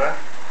nerve, remember,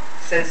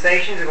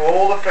 sensations of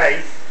all the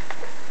face,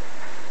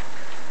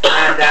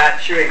 and our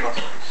chewing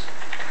muscles.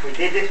 We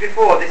did this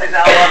before. This is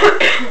our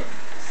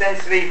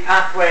sensory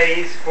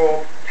pathways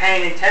for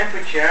pain and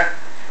temperature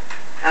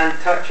and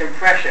touch and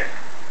pressure.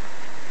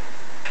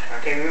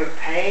 Okay, remember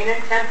pain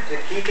and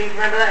temperature. Key thing to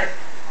remember that is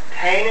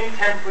pain and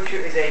temperature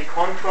is a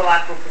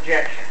contralateral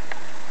projection,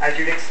 as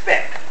you'd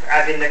expect,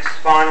 as in the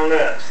spinal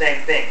nerve,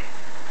 same thing.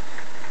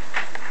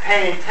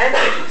 Pain and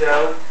temperature,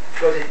 though,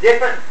 goes a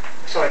different,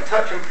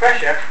 touch and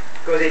pressure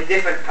goes a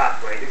different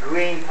pathway, the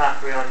green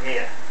pathway on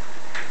here.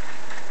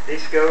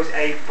 This goes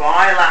a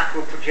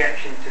bilateral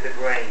projection to the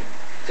brain.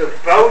 So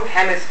both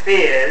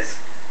hemispheres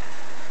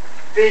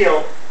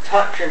feel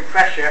touch and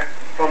pressure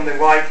from the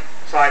right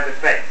side of the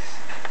face.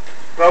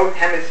 Both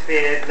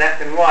hemispheres,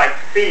 left and right,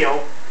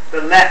 feel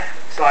the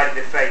left side of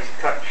the face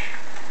touch.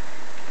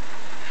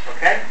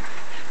 Okay?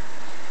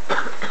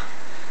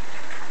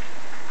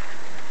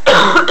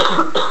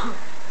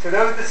 So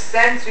those are the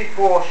sensory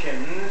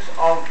portions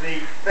of the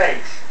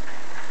face.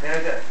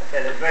 There's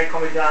a very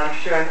common diagram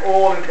showing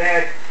all of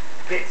their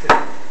bits of it.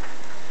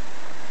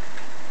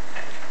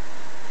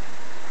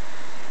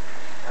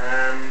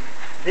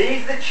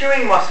 These are the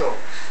chewing muscles.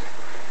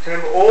 So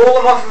remember, all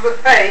the muscles of the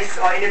face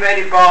are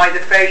innervated by the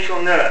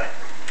facial nerve.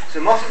 So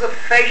muscles of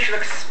facial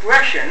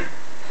expression,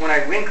 when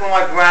I wrinkle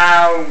my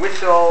brow,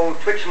 whistle,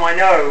 twitch my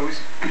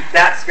nose,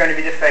 that's going to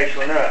be the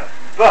facial nerve.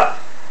 But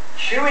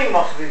chewing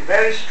muscles is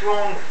very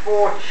strong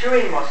for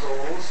chewing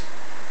muscles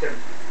to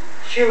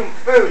chew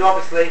food,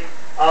 obviously,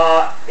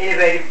 are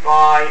innervated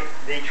by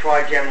the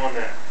trigeminal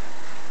nerve.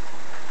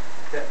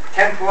 The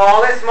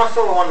temporalis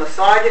muscle on the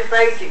side of your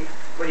face,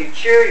 when you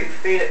chew, you can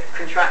feel it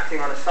contracting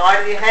on the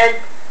side of your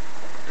head.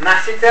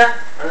 Masseter,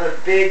 another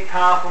big,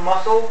 powerful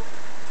muscle.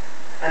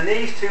 And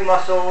these two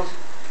muscles,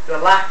 the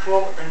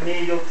lateral and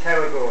medial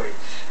pterygoids,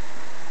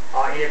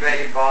 are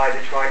innervated by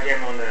the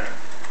trigeminal nerve.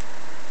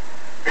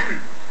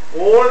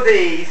 All of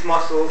these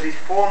muscles, these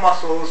four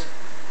muscles,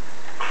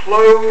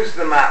 close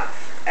the mouth,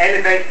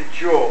 elevate the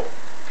jaw,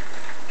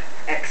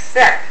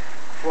 except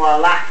for our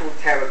lateral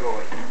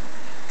pterygoid.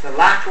 The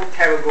lateral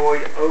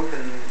pterygoid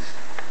opens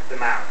the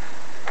mouth,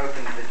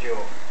 opens the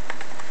jaw.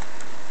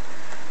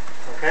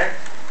 Okay?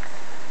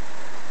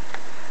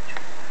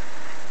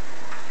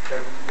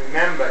 So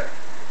remember,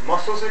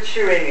 muscles of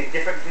chewing is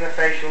different from the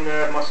facial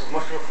nerve muscles.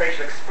 Muscle of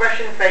facial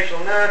expression, facial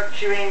nerve,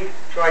 chewing,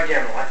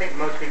 trigeminal. I think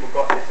most people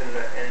got this in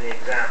the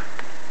exam.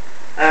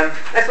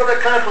 Let's look at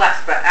the clinical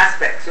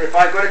aspect. So if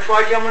I've got a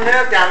trigeminal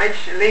nerve damage,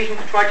 a lesion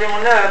to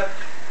trigeminal nerve,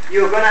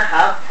 you're going to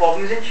have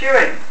problems in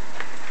chewing.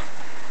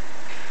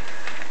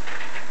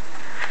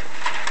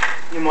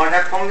 You might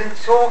have problems in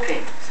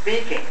talking,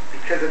 speaking,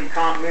 because you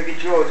can't move your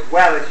jaw as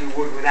well as you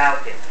would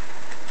without it.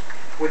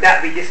 Would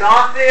that be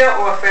dysarthria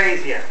or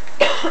aphasia?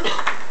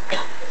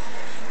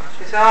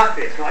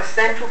 Dysarthria. It's not a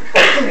central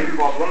processing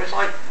problem. It's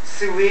like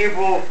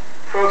cerebral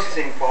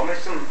processing problem.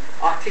 It's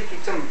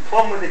some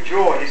problem with the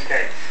jaw in this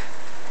case.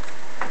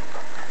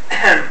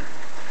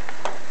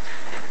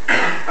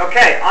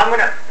 Okay,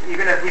 you're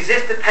gonna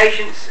resist the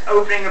patient's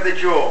opening of the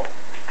jaw.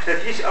 So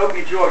if you just open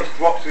your jaw, it just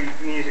drops with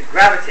you use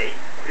gravity.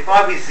 But if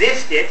I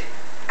resist it,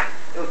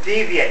 it'll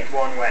deviate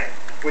one way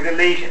with a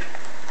lesion.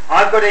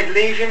 I've got a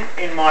lesion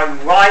in my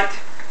right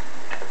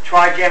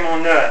trigeminal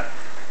nerve.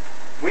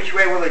 Which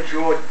way will the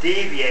jaw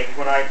deviate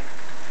when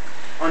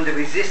under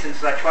resistance,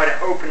 as I try to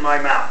open my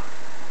mouth?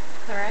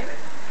 The right?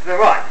 To the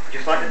right,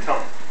 just like the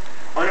tongue.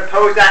 On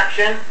opposed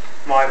action,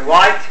 my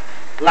right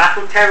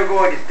lateral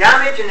pterygoid is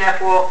damaged, and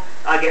therefore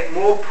I get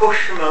more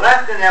push from the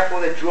left, and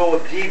therefore the jaw will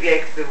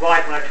deviate to the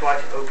right when I try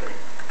to open it.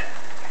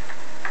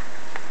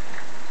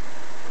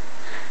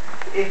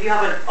 If you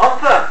have an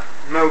upper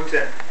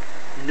motor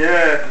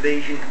nerve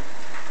lesion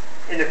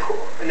in the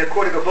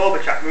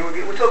corticobulbar tract, we'll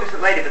talk about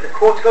this later, but the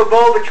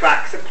corticobulbar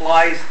tract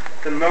supplies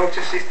the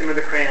motor system of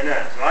the cranial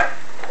nerves, right?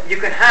 You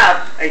can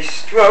have a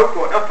stroke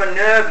or an upper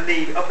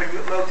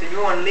motor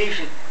neuron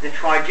lesion in the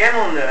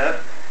trigeminal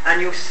nerve,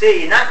 and you'll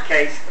see in that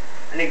case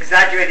an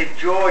exaggerated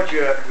jaw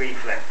jerk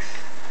reflex.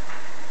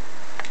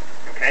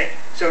 Okay,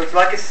 so it's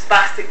like a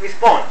spastic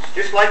response.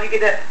 Just like you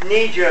get a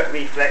knee jerk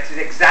reflex is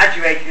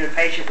exaggerated in a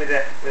patient with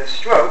a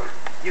stroke,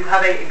 you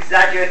have an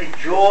exaggerated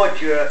jaw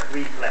jerk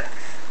reflex.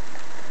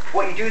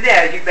 What you do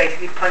there is you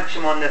basically punch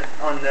them on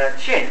the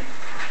chin,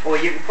 or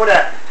you put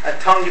a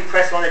tongue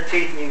depressor on the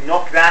teeth and you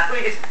knock that, or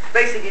you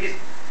just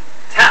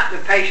tap the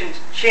patient's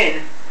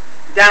chin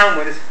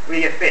downwards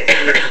with your fist,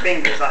 with your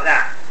fingers like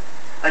that.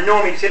 And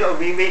normally you see a little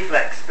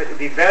reflex, but it will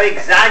be very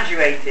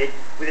exaggerated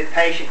with a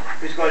patient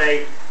who's got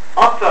a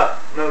upper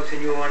motor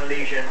neuron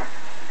lesion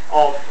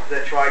of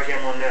the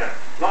trigeminal nerve.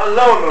 Not a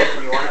lower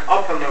motor neuron, an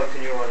upper motor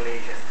neuron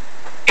lesion.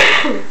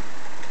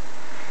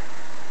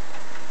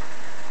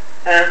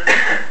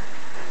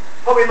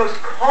 Probably the most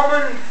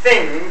common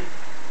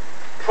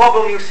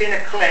problem you'll see in a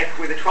clinic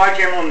with the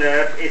trigeminal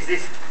nerve is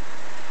this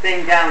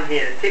thing down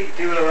here, the tic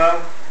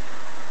doularo.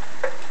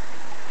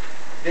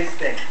 This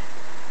thing.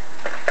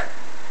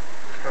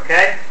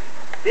 Okay?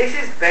 This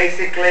is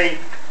basically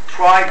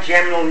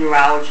trigeminal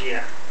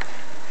neuralgia.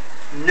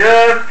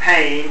 Nerve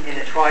pain in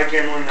the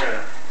trigeminal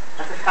nerve.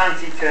 That's a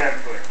fancy term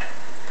for it.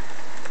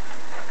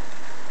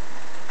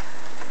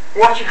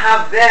 What you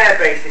have there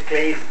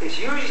basically is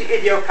usually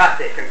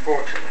idiopathic,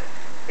 unfortunately.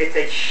 It's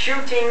a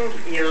shooting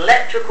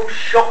electrical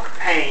shock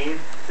pain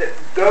that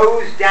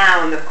goes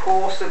down the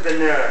course of the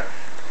nerve.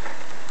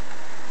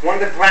 One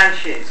of the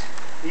branches.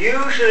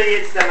 Usually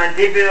it's the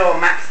mandibular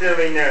or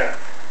maxillary nerve.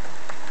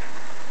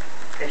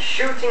 A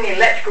shooting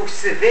electrical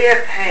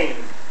severe pain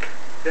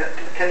that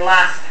can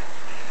last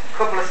a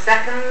couple of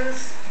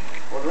seconds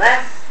or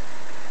less,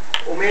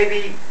 or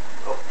maybe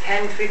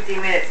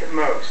 10-15 minutes at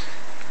most.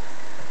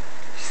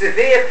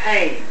 Severe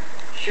pain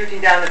shooting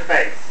down the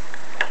face.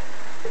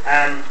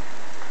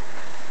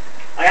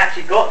 I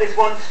actually got this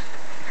once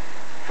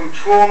from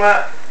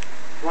trauma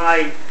when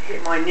I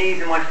hit my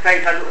knees and my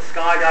face. I had a little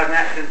skydiving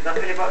accident. Did I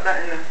tell you about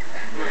that in the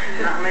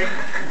anatomy?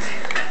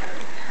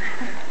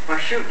 My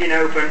chute didn't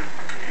open.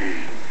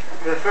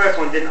 The first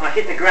one didn't. I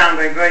hit the ground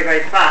going very,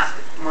 very fast.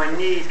 My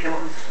knees came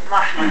up and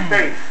smashed my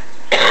face.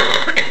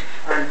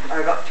 And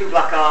I got 2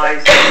 black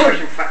eyes,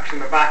 a fracture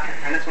in my back,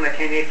 and that's when I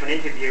came here for an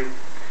interview.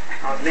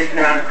 I was limping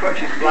around in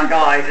crutches with black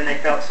eyes, and they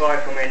felt sorry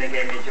for me and they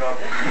gave me a job.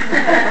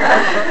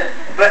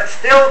 But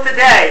still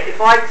today, if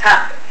I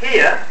tap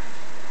here,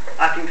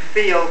 I can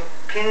feel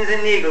pins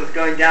and needles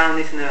going down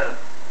this nerve.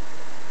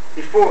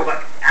 Before it was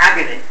like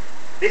agony.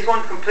 This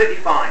one's completely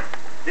fine.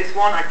 This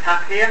one I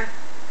tap here,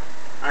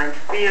 and I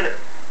feel it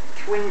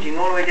twinging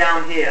all the way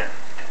down here.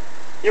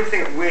 The other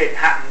thing that weird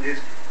happened is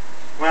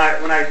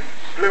when I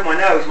blew my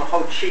nose, my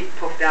whole cheek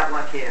puffed out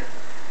like here.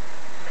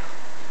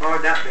 Why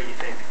would that be, you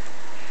think?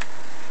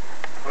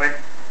 Alright?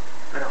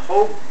 And the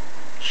whole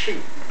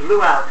cheek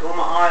blew out, all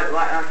my eye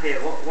right out here.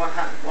 What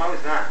happened? Why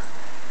was that?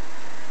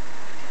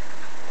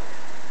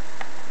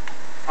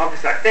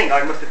 Obviously, I think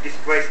I must have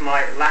displaced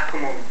my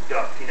lacrimal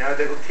duct, you know,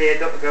 the little tear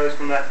duct that goes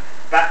from the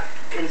back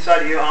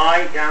inside of your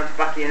eye down to the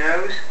back of your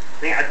nose.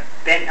 I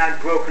think I'd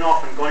broken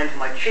off and gone into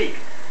my cheek.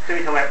 So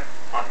every time I went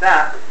like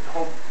that, the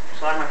whole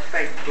side of my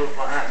face blew up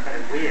like that. It's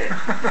kind of weird.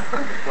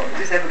 But is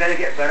this ever going to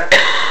get better?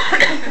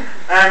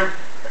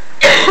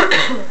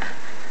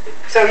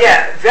 So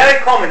yeah, very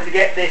common to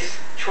get this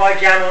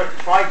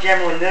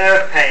trigeminal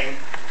nerve pain.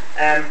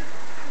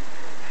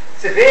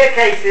 Severe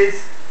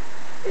cases,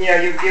 you know,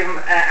 you give them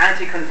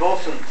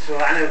anticonvulsants or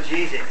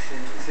analgesics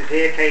in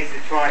severe cases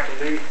to try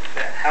to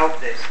help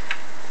this.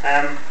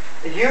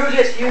 Usually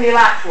it's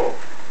unilateral.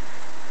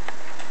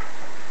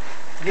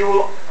 You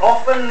will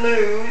often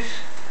lose,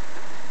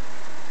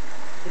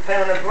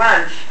 depending on the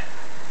branch,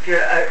 if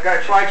you've got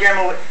a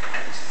trigeminal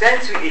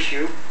sensory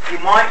issue, you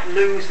might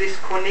lose this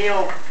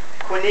corneal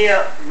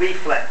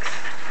reflex.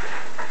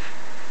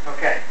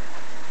 Okay.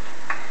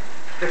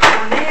 The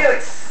cornea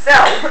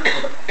itself,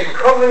 the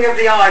covering of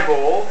the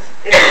eyeball,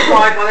 is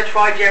supplied by the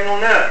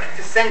trigeminal nerve.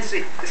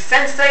 The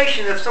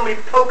sensation of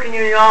somebody poking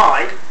you in the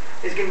eye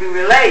is going to be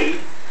relayed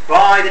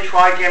by the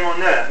trigeminal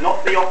nerve,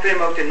 not the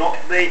oculomotor, not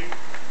the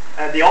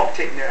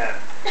optic nerve.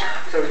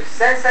 So the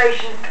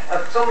sensation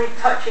of somebody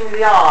touching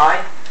the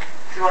eye,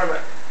 this is one of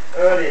the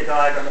earlier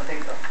diagrams, I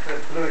think the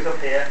blue is up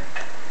here,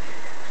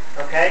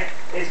 okay,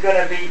 is going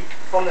to be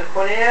from the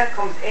cornea,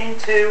 comes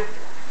into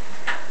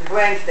the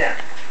brainstem.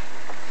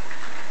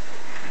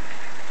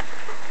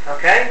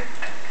 Okay?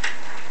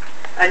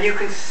 And you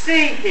can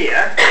see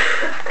here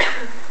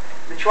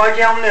the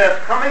trigeminal nerve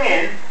coming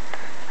in,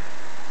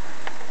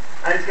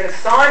 and it's going to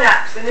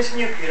synapse in this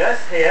nucleus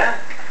here,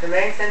 the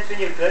main sensory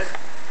nucleus,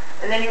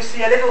 and then you'll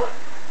see a little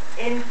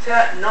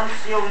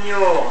internuncial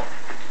neuron.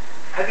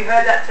 Have you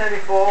heard that term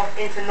before?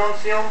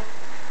 Internuncial?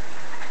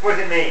 What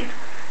does it mean?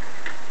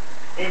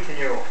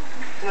 Interneuron.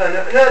 No,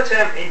 another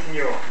term,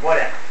 interneuron,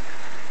 whatever.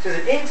 So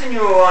there's an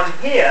interneuron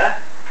here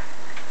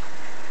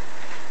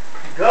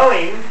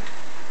going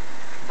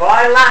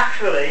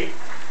bilaterally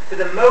to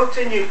the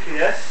motor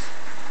nucleus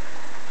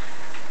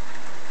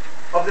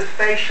of the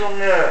facial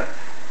nerve.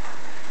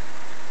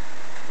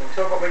 We'll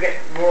talk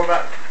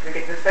about, we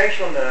get the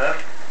facial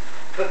nerve,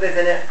 but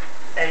there's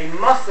a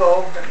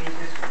muscle, let me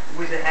just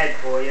whiz ahead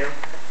for you.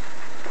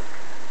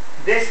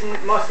 This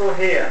muscle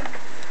here,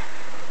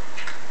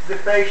 the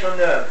facial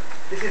nerve.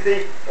 This is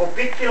the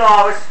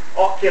orbicularis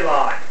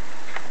oculi.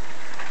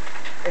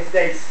 It's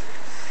a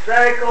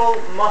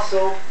spherical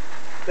muscle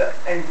that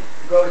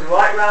goes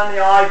right around the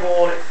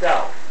eyeball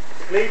itself.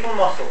 Skeletal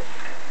muscle.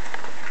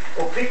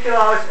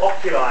 Orbicularis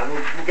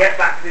oculi. We'll get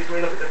back to this when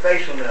we look at the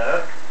facial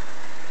nerve.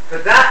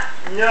 But that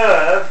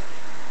nerve,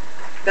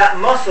 that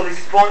muscle is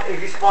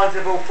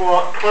responsible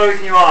for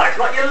closing your eyes. It's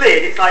not your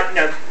lid, it's like, you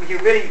know, you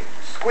really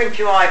squint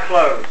your eye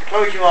closed.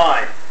 Close your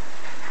eye.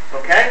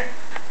 Okay?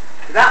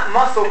 So that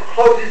muscle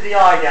closes the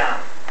eye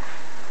down.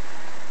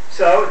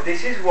 So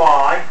this is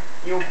why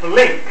you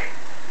blink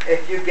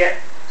if you get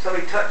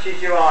somebody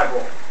touches your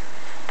eyeball.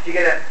 If you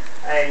get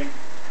a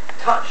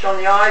touch on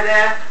the eye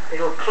there,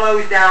 it'll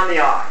close down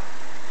the eye.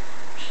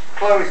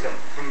 Close them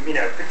from, you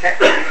know, protect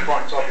the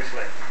response,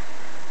 obviously.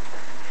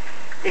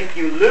 If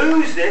you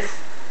lose this,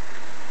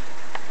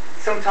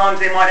 sometimes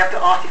they might have to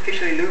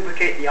artificially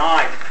lubricate the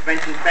eye to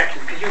prevent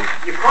infection, because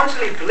you're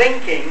constantly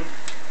blinking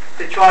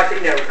to try to,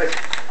 you know,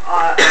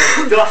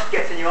 as dust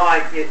gets in your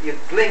eye, you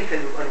blink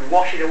and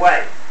wash it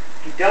away.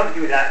 If you don't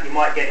do that, you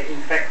might get it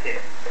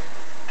infected.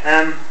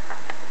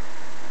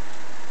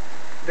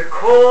 The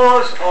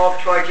cause of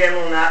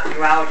trigeminal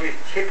neuralgia is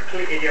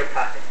typically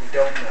idiopathic. We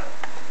don't know.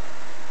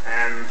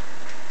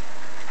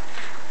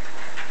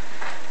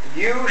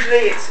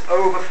 Usually it's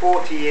over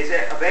 40 years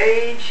of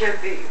age.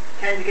 If you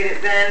tend to get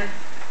it then.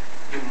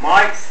 You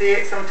might see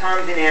it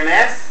sometimes in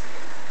MS,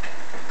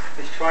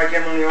 this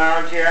trigeminal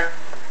neuralgia,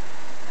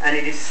 and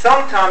it is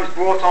sometimes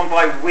brought on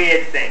by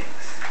weird things,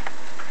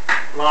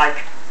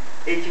 like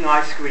eating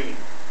ice cream,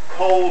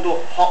 cold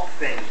or hot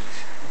things,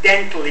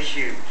 dental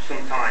issues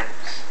sometimes.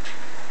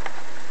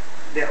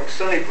 They'll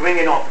suddenly bring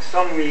it on for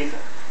some reason.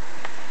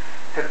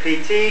 For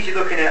PTs, you're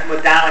looking at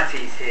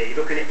modalities here. You're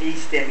looking at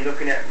E-stim, you're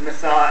looking at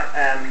massage,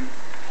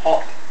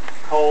 hot,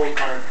 cold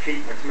kind of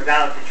treatments,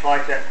 modality to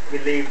try to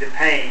relieve the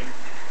pain.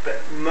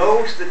 But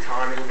most of the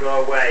time it will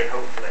go away,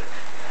 hopefully,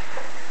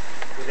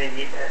 within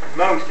at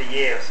most a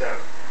year or so.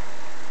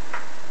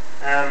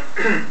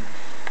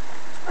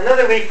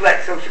 Another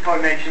reflex I should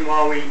probably mention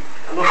while we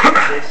are looking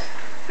at this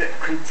that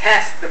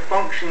contests the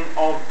function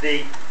of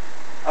the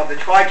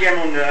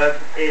trigeminal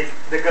nerve is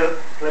the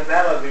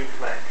glabellar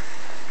reflex.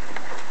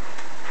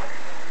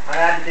 I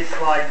added this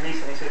slide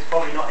recently, so it's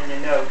probably not in your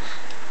notes.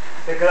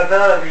 The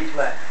glabellar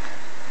reflex.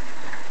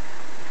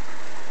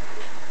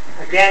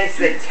 Again, it's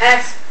the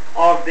test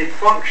of the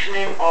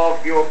functioning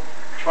of your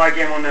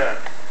trigeminal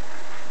nerve.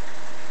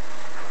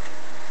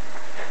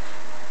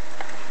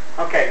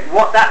 Okay,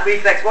 what that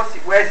reflex,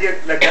 where's your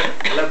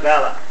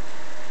glabella?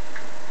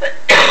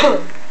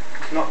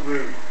 It's not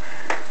rude.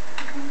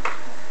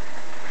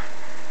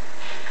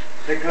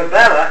 The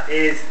glabella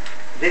is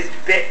this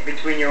bit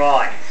between your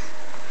eyes.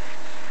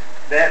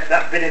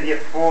 That bit of your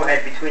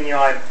forehead between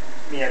your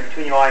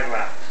between your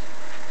eyebrows.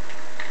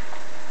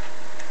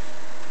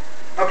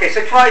 Okay,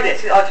 so try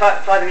this. I'll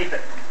try the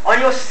reflex. On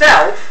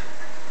yourself,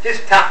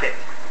 just tap it.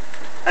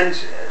 And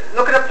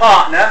look at a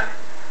partner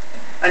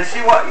and see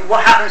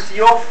what happens to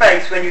your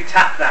face when you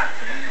tap that.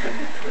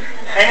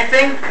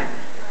 Anything?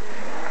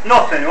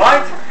 Nothing,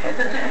 right?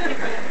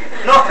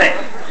 Nothing.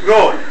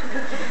 Good.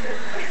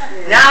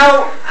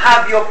 Now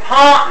have your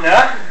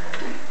partner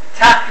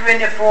tap you in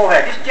your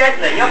forehead. Just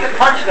gently. You have to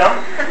punch them.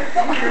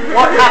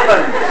 What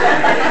happens?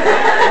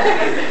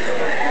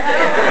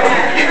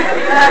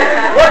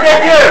 What do they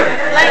do?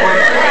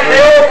 They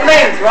all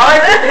blink,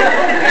 right?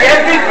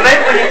 Every blink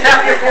when you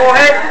tap your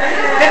forehead.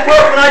 It didn't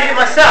work when I did it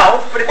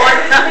myself, but if I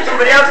tap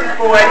somebody else's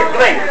forehead, it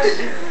blinks.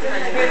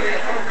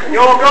 You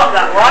all got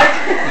that, right?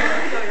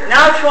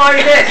 Now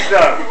try this,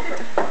 though.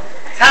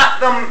 Tap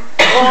them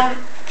 1,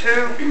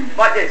 2,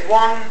 like this.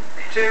 1,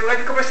 2,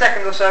 every couple of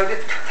seconds or so,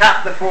 just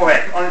tap the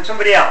forehead on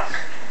somebody else.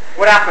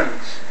 What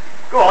happens?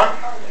 Go on.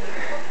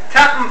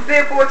 Tap them 3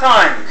 or 4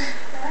 times.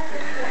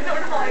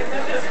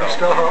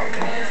 Still hot.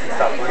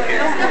 Stop blinking.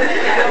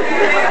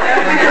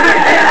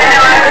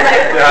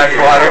 Yeah, it's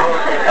water.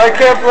 I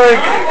can't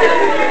blink.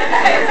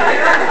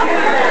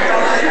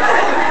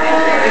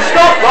 You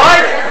stop,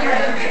 right?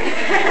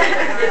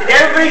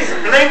 Every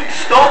blink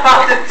stop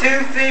after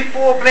 2, 3,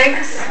 4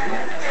 blinks.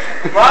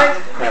 Right?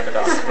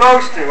 It's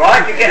supposed to,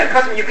 right? You get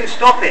accustomed, you can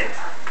stop it.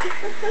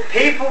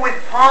 People with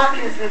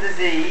Parkinson's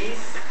disease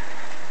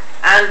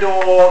and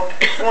or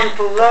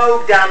frontal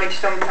lobe damage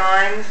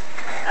sometimes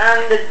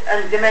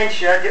and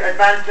dementia,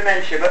 advanced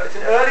dementia, but it's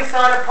an early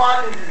sign of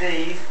Parkinson's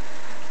disease,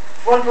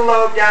 frontal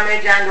lobe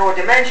damage and or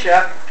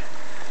dementia,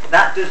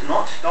 that does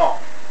not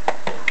stop.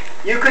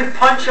 You can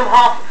punch them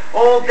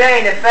all day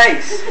in the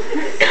face.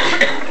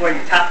 Well,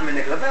 you tap them in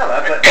the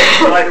glabella, but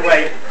by the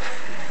way,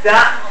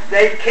 that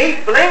they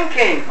keep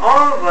blinking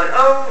over and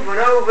over and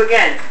over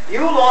again.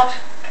 You lot,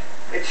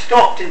 it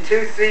stopped in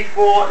 2, 3,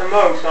 4 at the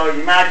most, so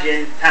you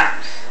imagine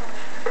taps.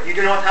 You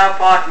do not have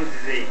Parkinson's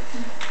disease.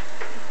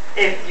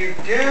 If you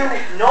do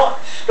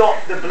not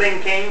stop the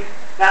blinking,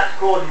 that's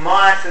called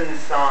Meyerson's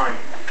sign.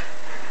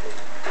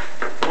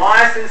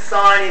 Meyerson's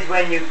sign is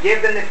when you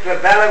give them the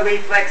glabella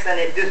reflex and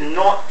it does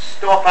not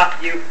stop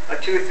after you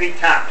 2 or 3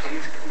 taps.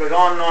 It goes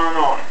on and on and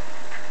on.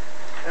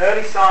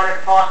 Early sign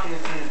of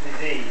Parkinson's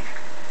disease.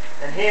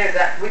 And here's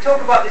that. We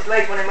talk about this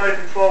later on in motor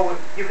control.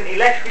 You can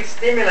electrically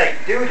stimulate,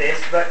 do this,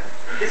 but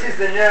this is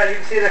the nerve. You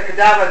can see the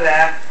cadaver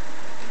there.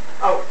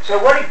 Oh, so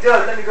what it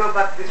does, let me go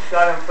back to this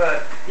diagram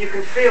first. You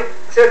can feel,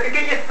 so if you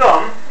get your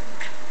thumb,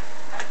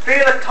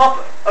 feel the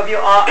top of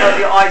your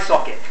eye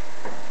socket.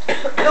 A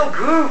little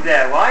groove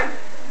there, right?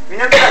 You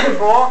noticed that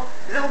before?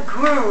 There's a little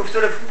groove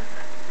sort of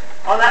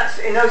on that,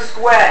 in those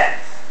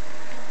squares.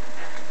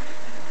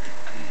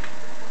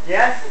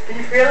 Yes? Can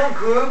you feel a little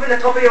groove in the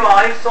top of your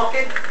eye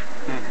socket?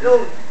 A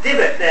little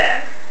divot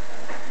there.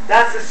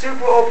 That's the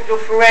supraorbital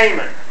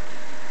foramen.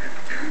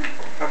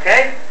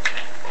 Okay?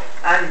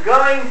 And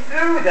going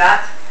through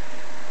that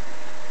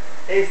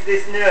is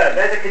this nerve.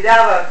 There's a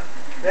cadaver,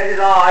 there's his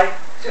eye,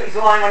 so he's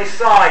lying on his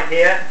side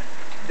here.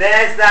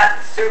 There's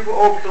that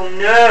supraorbital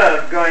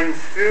nerve going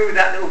through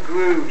that little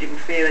groove you can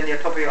feel in your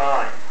top of your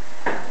eye.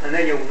 And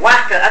then you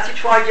whack it, that's your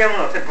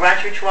trigeminal nerve, it's a branch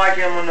of your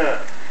trigeminal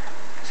nerve.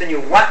 So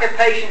you whack a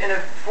patient in the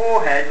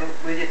forehead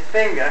with your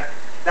finger,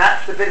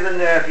 that's the bit of the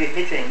nerve you're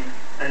hitting,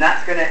 and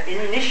that's going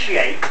to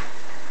initiate,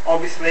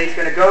 obviously it's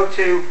going to go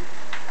to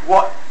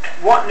what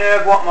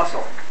nerve, what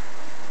muscle?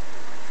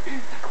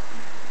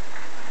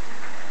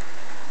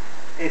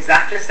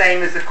 Exactly the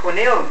same as the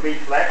corneal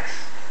reflex.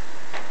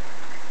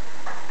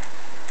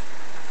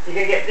 You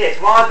can get this.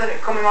 Rather than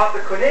it coming out the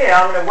cornea,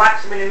 I'm going to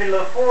wax them in the middle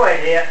of the forehead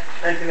here,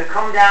 and it's going to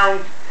come down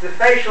to the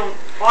facial,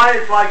 via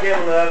the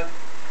trigeminal nerve,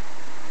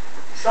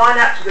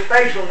 synapse to the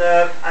facial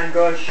nerve, and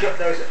go and shut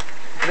those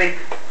blink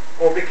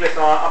orbiculus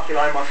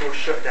oculi muscles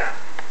shut down.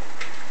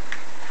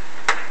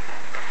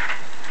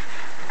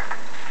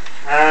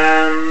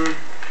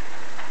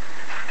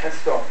 Let's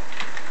stop,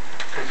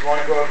 because we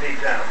want to go over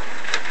these now.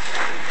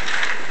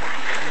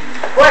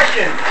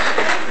 Questions?